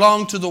also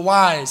belong to the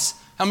wise.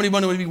 How many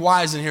want to be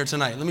wise in here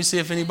tonight? Let me see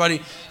if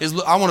anybody is.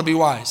 I want to be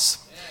wise.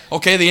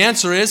 Okay, the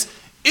answer is,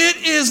 it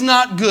is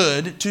not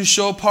good to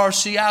show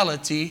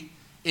partiality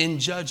in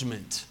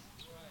judgment.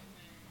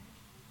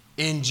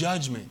 In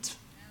judgment.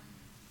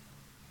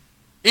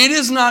 It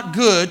is not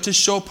good to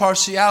show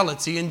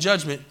partiality in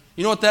judgment.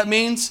 You know what that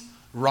means?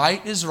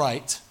 Right is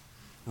right.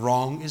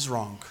 Wrong is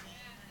wrong.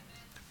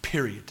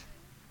 Period.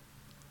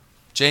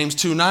 James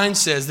 2:9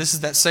 says, this is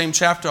that same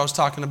chapter I was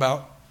talking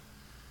about.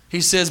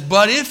 He says,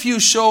 but if you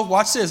show,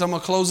 watch this, I'm going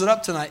to close it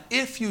up tonight.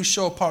 If you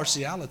show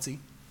partiality,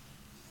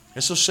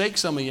 this will shake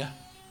some of you,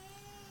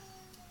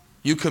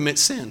 you commit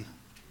sin.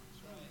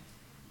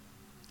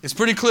 It's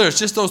pretty clear. It's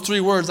just those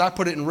three words. I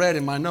put it in red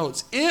in my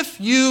notes. If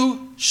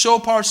you show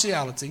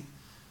partiality,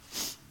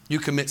 you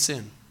commit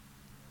sin.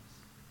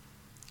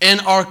 And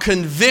are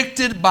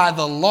convicted by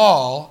the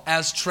law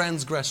as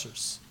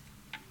transgressors.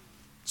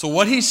 So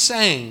what he's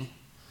saying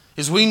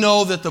is, we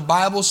know that the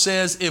Bible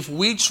says if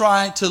we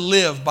try to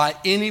live by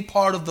any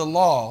part of the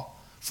law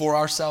for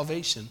our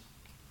salvation,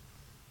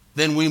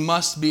 then we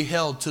must be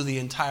held to the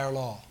entire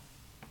law.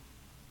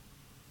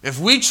 If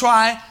we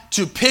try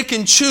to pick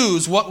and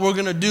choose what we're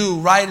going to do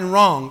right and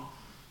wrong,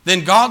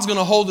 then God's going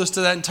to hold us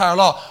to that entire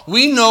law.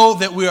 We know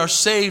that we are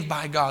saved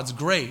by God's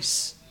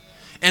grace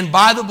and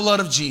by the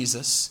blood of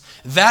Jesus.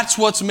 That's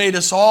what's made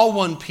us all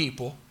one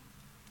people.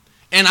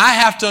 And I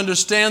have to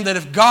understand that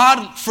if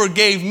God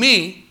forgave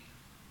me,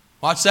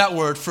 watch that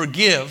word,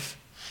 forgive.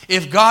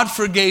 If God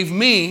forgave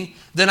me,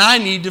 then I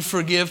need to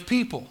forgive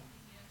people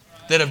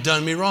that have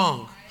done me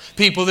wrong.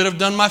 People that have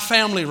done my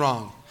family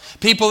wrong.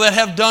 People that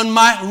have done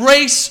my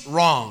race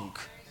wrong.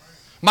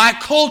 My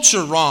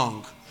culture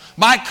wrong.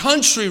 My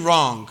country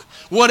wrong.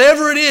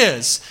 Whatever it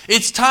is,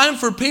 it's time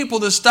for people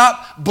to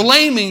stop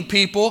blaming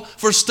people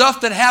for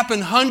stuff that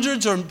happened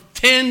hundreds or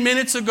 10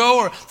 minutes ago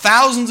or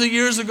thousands of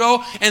years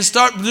ago, and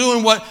start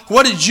doing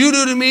what did you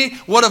do to me?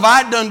 What have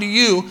I done to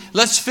you?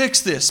 Let's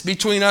fix this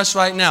between us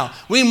right now.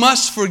 We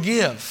must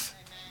forgive.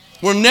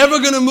 We're never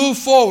going to move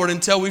forward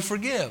until we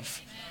forgive.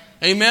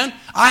 Amen?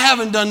 I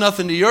haven't done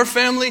nothing to your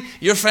family.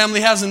 Your family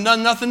hasn't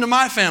done nothing to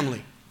my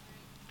family.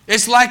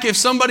 It's like if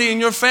somebody in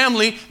your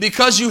family,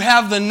 because you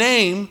have the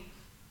name,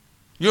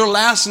 your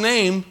last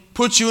name,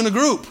 puts you in a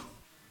group.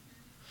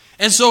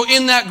 And so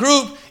in that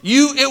group,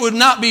 it would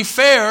not be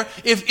fair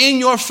if in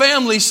your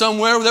family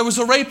somewhere there was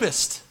a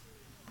rapist.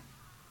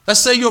 Let's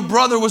say your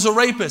brother was a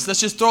rapist. Let's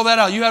just throw that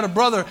out. You had a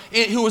brother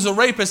who was a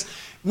rapist.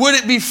 Would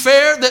it be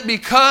fair that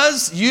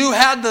because you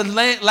had the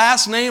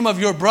last name of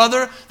your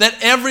brother, that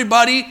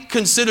everybody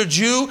considered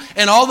you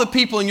and all the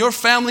people in your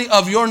family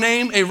of your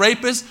name a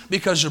rapist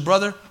because your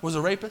brother was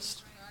a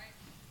rapist?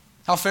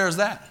 How fair is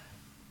that?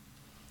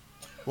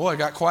 Boy, it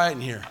got quiet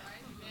in here.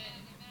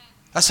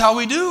 That's how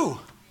we do.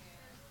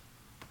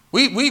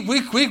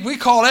 We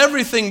call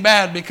everything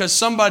bad because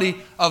somebody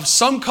of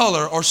some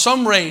color or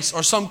some race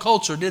or some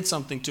culture did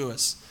something to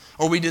us.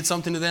 Or we did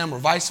something to them, or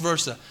vice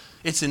versa.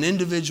 It's an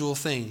individual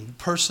thing,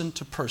 person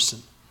to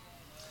person.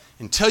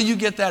 Until you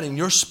get that in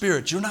your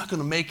spirit, you're not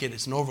going to make it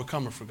as an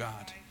overcomer for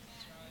God.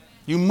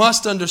 You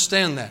must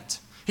understand that.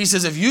 He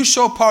says if you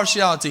show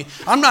partiality,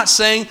 I'm not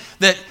saying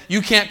that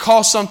you can't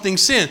call something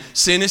sin.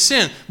 Sin is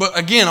sin. But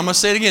again, I'm going to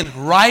say it again.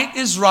 Right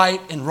is right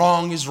and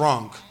wrong is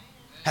wrong.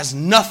 Has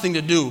nothing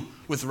to do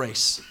with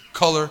race,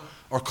 color,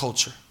 or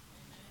culture.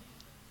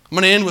 I'm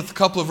going to end with a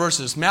couple of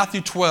verses.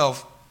 Matthew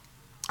 12.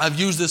 I've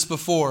used this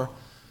before.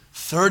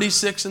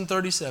 36 and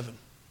 37.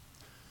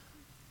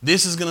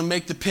 This is going to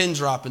make the pin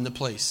drop into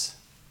place.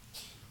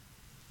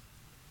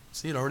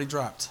 See, it already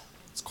dropped.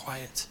 It's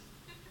quiet.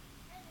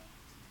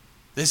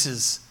 This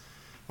is,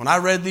 when I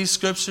read these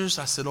scriptures,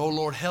 I said, oh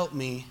Lord, help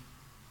me.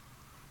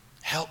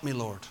 Help me,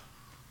 Lord.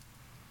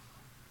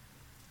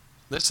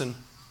 Listen.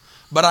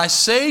 But I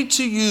say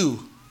to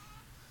you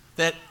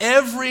that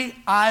every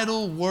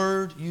idle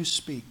word you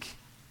speak,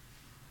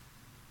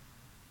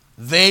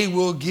 they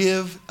will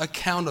give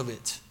account of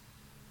it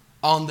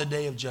on the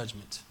day of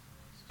judgment.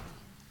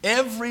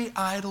 Every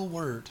idle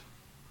word.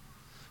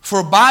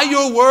 For by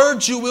your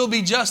words you will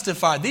be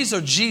justified. These are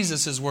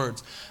Jesus'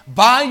 words.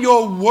 By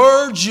your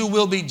words you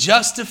will be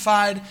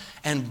justified,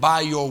 and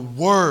by your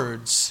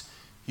words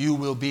you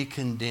will be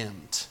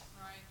condemned.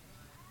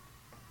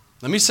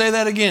 Let me say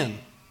that again.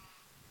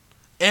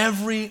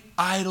 Every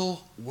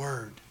idle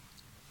word.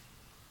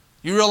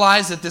 You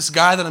realize that this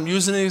guy that I'm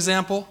using an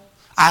example,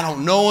 I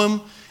don't know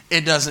him.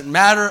 It doesn't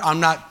matter.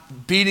 I'm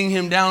not beating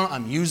him down.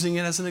 I'm using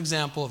it as an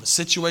example of a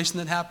situation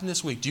that happened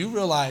this week. Do you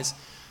realize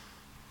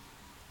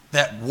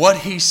that what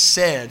he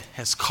said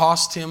has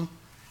cost him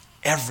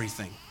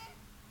everything?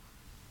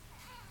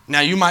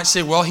 Now you might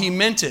say, well, he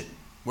meant it.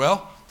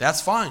 Well,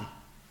 that's fine.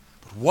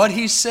 But what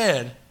he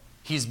said,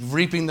 he's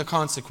reaping the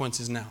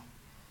consequences now.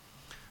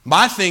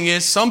 My thing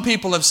is, some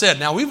people have said,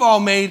 now we've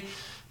all made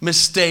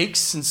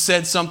mistakes and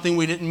said something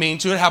we didn't mean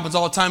to. It happens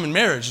all the time in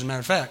marriage, as a matter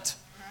of fact.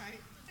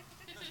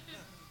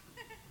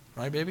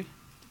 Right, baby?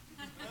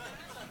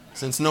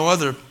 Since no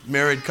other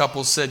married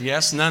couples said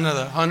yes, none of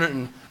the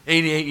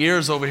 188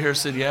 years over here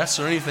said yes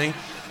or anything,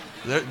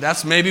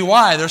 that's maybe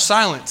why they're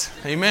silent.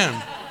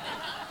 Amen.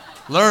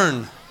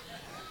 Learn.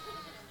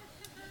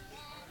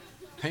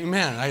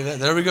 Amen.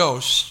 There we go.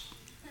 Shh.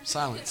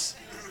 Silence.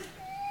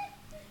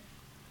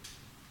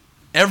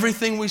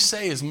 Everything we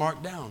say is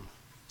marked down.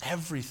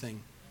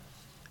 Everything.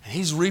 And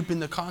he's reaping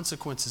the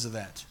consequences of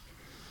that.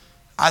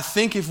 I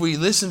think if we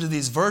listen to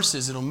these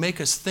verses, it'll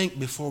make us think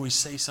before we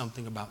say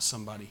something about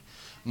somebody.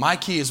 My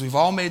key is we've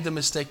all made the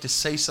mistake to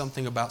say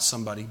something about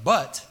somebody,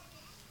 but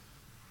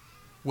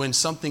when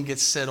something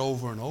gets said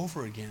over and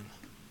over again,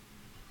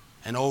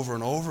 and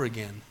over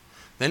again,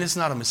 then it's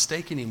not a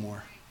mistake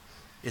anymore.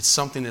 It's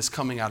something that's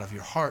coming out of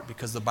your heart,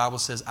 because the Bible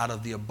says out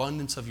of the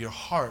abundance of your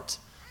heart,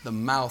 the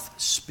mouth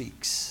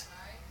speaks.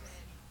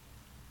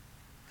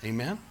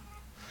 Amen?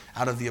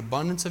 Out of the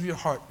abundance of your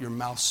heart, your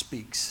mouth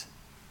speaks.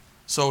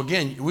 So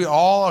again, we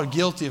all are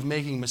guilty of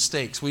making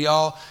mistakes. We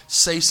all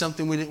say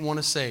something we didn't want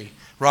to say.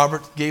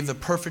 Robert gave the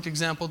perfect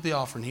example at the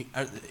offering.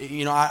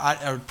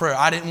 Prayer.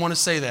 I didn't want to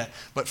say that,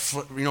 but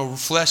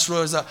flesh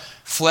rose up.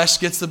 Flesh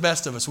gets the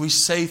best of us. We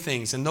say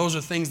things, and those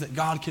are things that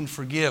God can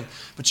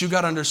forgive. But you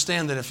got to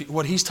understand that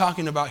what he's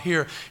talking about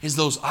here is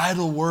those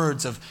idle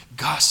words of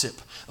gossip,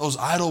 those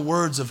idle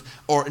words of,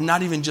 or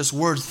not even just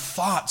words,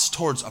 thoughts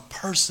towards a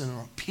person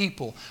or a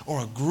people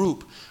or a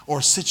group or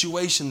a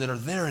situation that are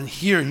there and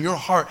here in your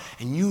heart,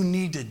 and you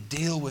need to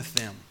deal with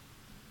them.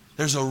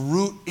 There's a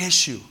root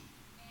issue.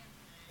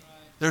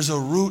 There's a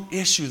root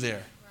issue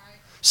there.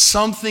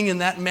 Something in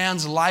that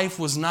man's life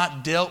was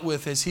not dealt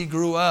with as he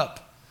grew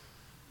up.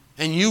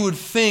 And you would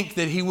think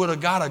that he would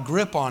have got a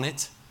grip on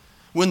it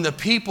when the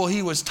people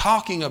he was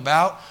talking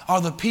about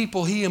are the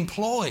people he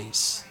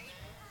employs.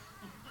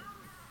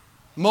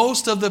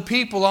 Most of the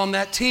people on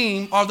that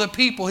team are the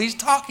people he's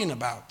talking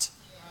about.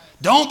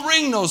 Don't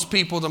bring those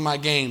people to my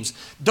games.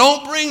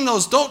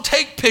 Don't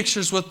take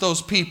pictures with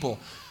those people.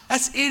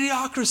 That's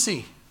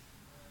idiocracy.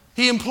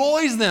 He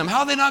employs them. How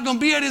are they not going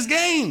to be at his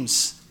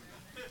games?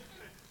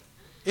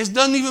 It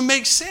doesn't even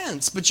make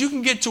sense. But you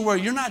can get to where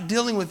you're not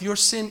dealing with your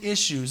sin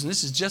issues. And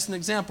this is just an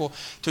example.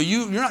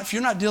 If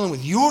you're not dealing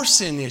with your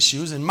sin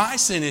issues and my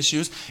sin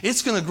issues,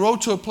 it's going to grow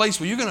to a place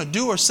where you're going to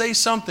do or say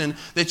something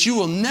that you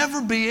will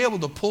never be able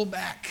to pull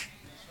back.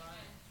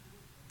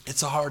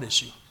 It's a hard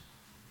issue.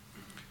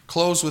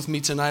 Close with me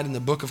tonight in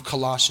the book of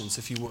Colossians,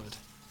 if you would.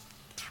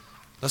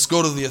 Let's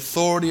go to the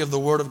authority of the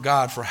Word of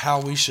God for how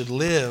we should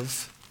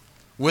live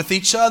with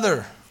each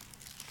other.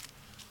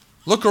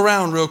 Look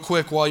around real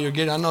quick while you're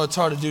getting. I know it's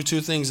hard to do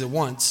two things at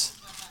once.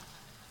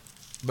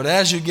 But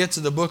as you get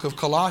to the book of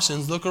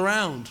Colossians, look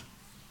around.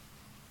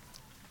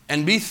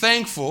 And be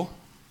thankful,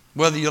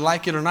 whether you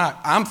like it or not.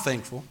 I'm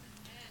thankful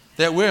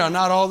that we are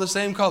not all the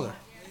same color.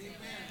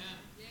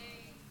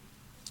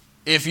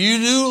 If you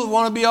do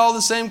want to be all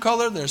the same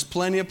color, there's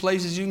plenty of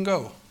places you can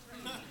go.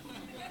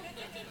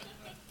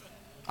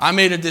 I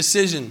made a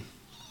decision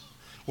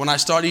when I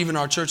started even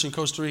our church in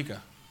Costa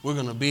Rica. We're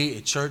going to be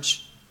a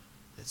church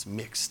that's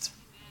mixed.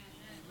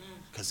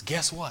 Because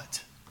guess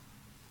what?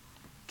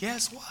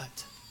 Guess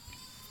what?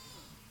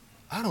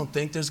 I don't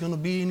think there's going to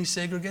be any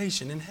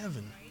segregation in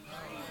heaven.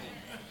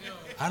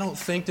 I don't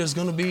think there's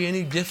going to be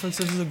any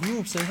differences in the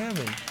groups in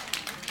heaven.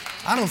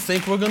 I don't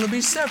think we're going to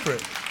be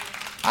separate.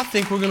 I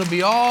think we're going to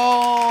be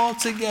all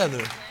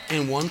together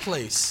in one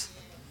place.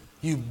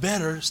 You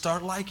better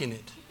start liking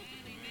it.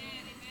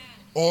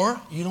 Or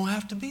you don't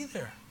have to be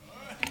there.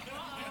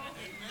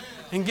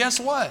 And guess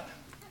what?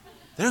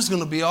 There's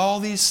going to be all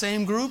these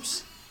same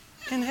groups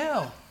in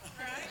hell.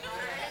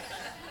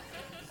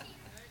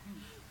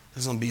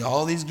 There's going to be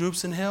all these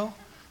groups in hell.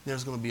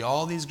 There's going to be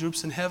all these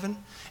groups in heaven.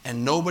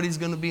 And nobody's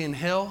going to be in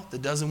hell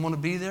that doesn't want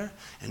to be there.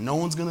 And no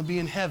one's going to be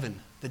in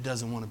heaven that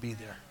doesn't want to be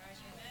there.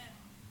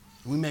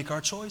 We make our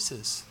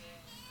choices.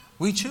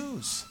 We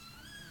choose.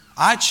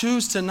 I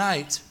choose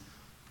tonight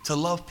to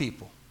love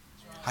people.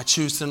 I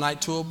choose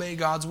tonight to obey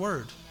God's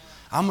word.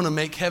 I'm going to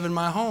make heaven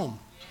my home.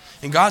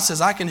 And God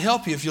says, I can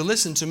help you if you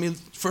listen to me.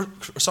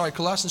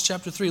 Colossians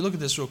chapter 3. Look at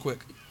this real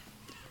quick.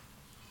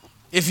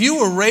 If you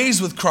were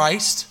raised with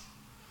Christ,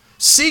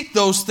 seek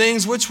those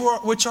things which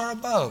are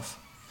above,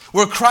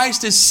 where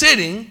Christ is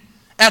sitting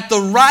at the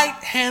right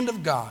hand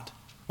of God.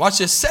 Watch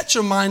this. Set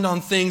your mind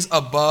on things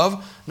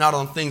above, not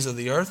on things of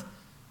the earth.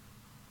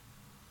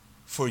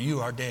 For you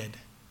are dead.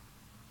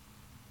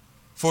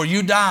 For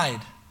you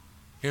died.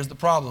 Here's the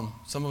problem.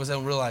 Some of us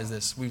haven't realized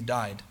this. We've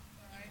died.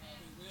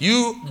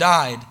 You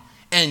died,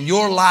 and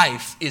your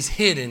life is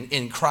hidden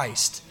in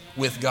Christ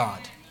with God.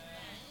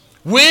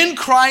 When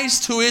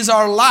Christ, who is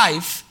our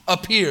life,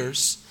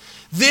 appears,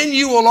 then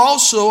you will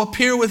also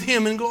appear with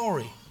Him in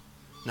glory.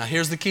 Now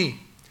here's the key.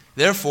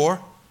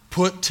 Therefore,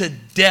 put to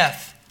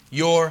death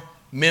your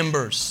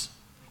members,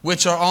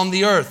 which are on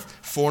the earth: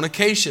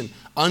 fornication,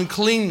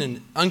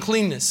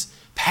 uncleanness,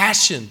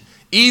 passion,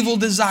 evil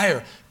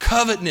desire,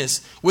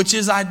 covetousness, which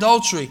is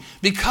idolatry.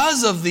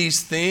 Because of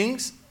these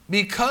things,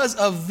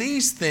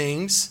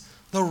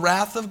 the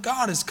wrath of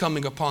God is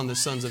coming upon the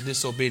sons of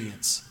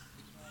disobedience,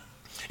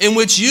 in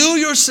which you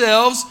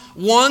yourselves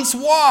once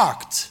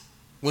walked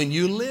when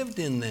you lived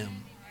in them.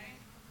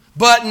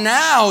 But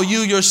now you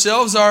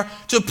yourselves are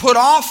to put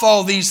off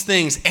all these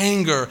things: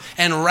 anger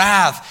and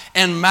wrath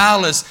and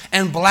malice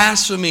and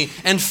blasphemy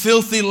and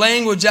filthy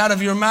language out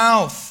of your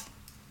mouth.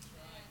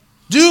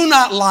 Do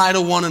not lie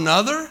to one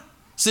another,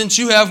 since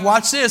you have,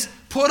 watch this,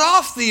 put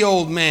off the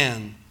old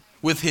man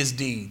with his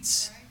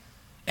deeds,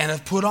 and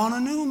have put on a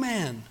new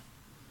man,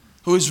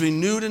 who is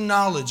renewed in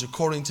knowledge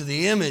according to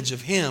the image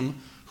of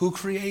Him who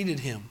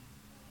created him.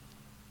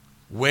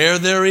 Where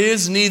there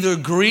is neither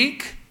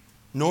Greek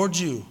nor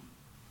Jew,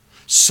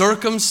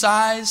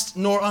 circumcised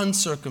nor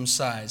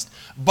uncircumcised,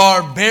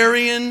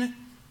 barbarian,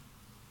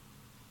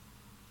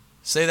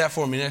 say that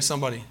for me next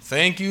somebody.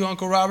 Thank you,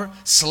 Uncle Robert.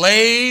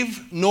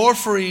 Slave nor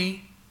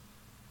free,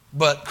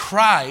 but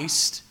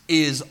Christ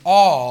is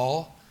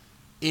all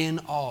in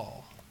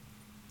all.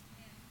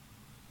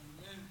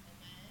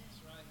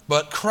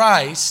 But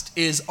Christ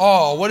is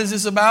all. What is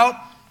this about?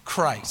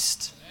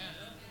 Christ.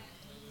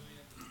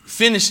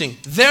 Finishing.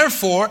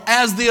 Therefore,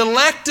 as the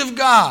elect of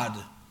God,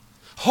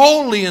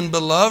 holy and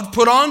beloved,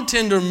 put on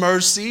tender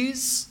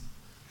mercies,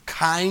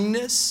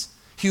 kindness,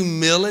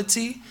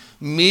 humility,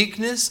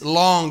 meekness,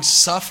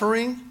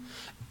 long-suffering,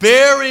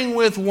 bearing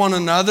with one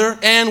another,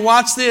 and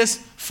watch this,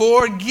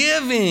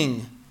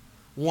 forgiving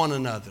one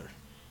another.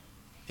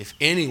 If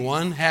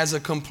anyone has a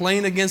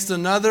complaint against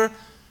another,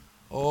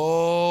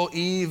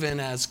 even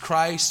as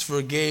Christ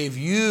forgave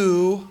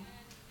you,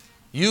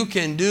 you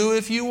can do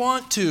if you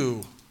want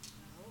to.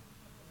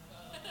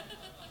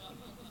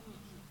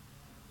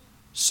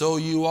 So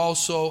you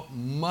also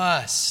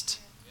must.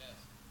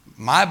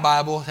 My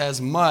Bible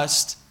has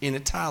must in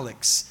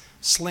italics,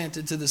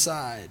 slanted to the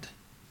side.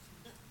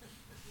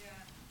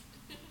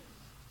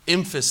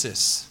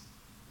 Emphasis.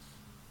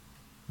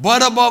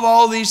 But above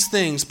all these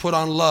things, put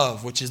on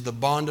love, which is the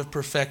bond of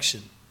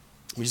perfection.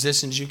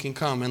 Musicians, you can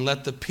come. And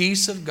let the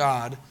peace of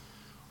God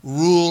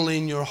rule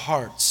in your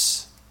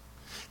hearts,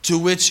 to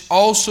which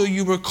also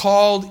you were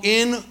called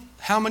in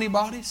how many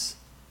bodies?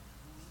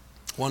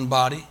 One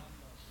body.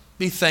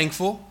 Be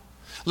thankful.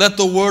 Let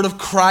the word of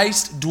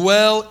Christ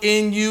dwell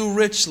in you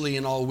richly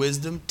in all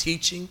wisdom,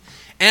 teaching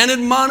and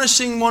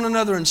admonishing one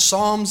another in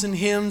psalms and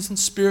hymns and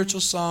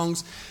spiritual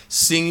songs,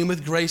 singing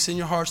with grace in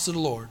your hearts to the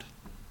Lord.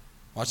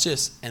 Watch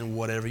this. And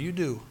whatever you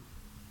do,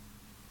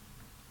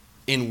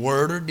 in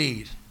word or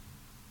deed,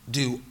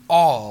 do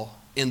all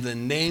in the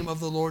name of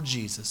the Lord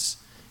Jesus,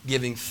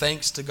 giving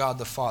thanks to God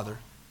the Father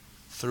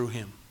through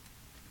Him.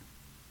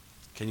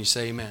 Can you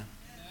say amen?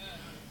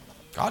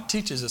 God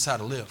teaches us how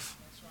to live.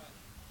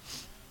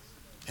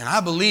 And I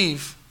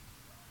believe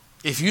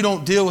if you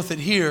don't deal with it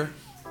here,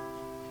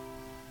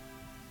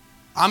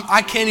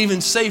 I can't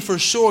even say for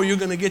sure you're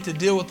going to get to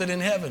deal with it in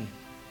heaven.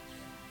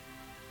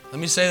 Let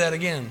me say that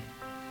again.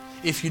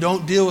 If you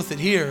don't deal with it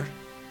here,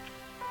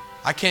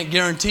 I can't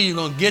guarantee you're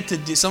going to get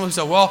to. Some of you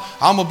say, well,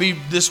 I'm going to be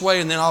this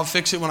way and then I'll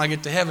fix it when I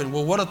get to heaven.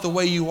 Well, what if the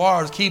way you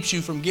are keeps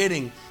you from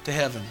getting to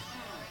heaven?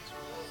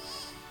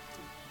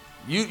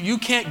 You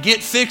can't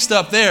get fixed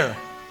up there.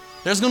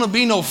 There's going to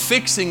be no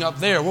fixing up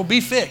there. We'll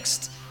be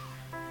fixed.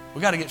 We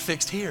got to get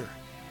fixed here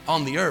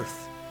on the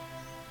earth.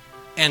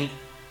 And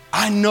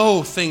I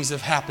know things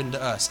have happened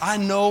to us. I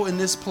know in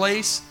this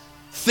place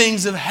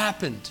things have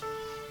happened.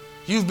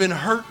 You've been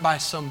hurt by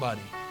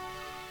somebody.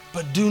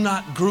 But do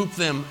not group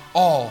them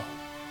all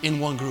in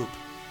one group.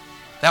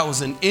 That was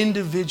an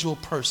individual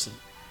person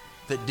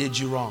that did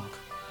you wrong.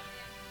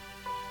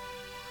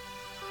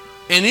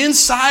 And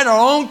inside our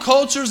own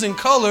cultures and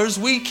colors,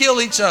 we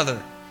kill each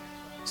other.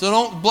 So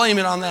don't blame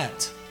it on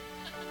that.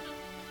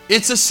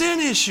 It's a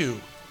sin issue.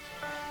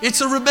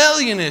 It's a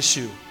rebellion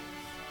issue.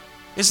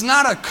 It's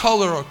not a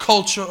color or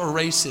culture or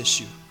race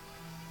issue.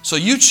 So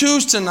you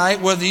choose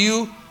tonight whether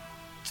you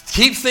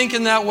keep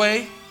thinking that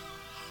way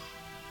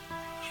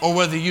or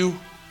whether you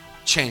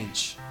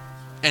change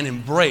and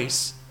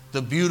embrace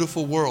the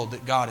beautiful world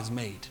that God has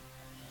made.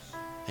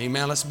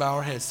 Amen. Let's bow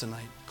our heads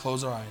tonight.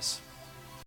 Close our eyes.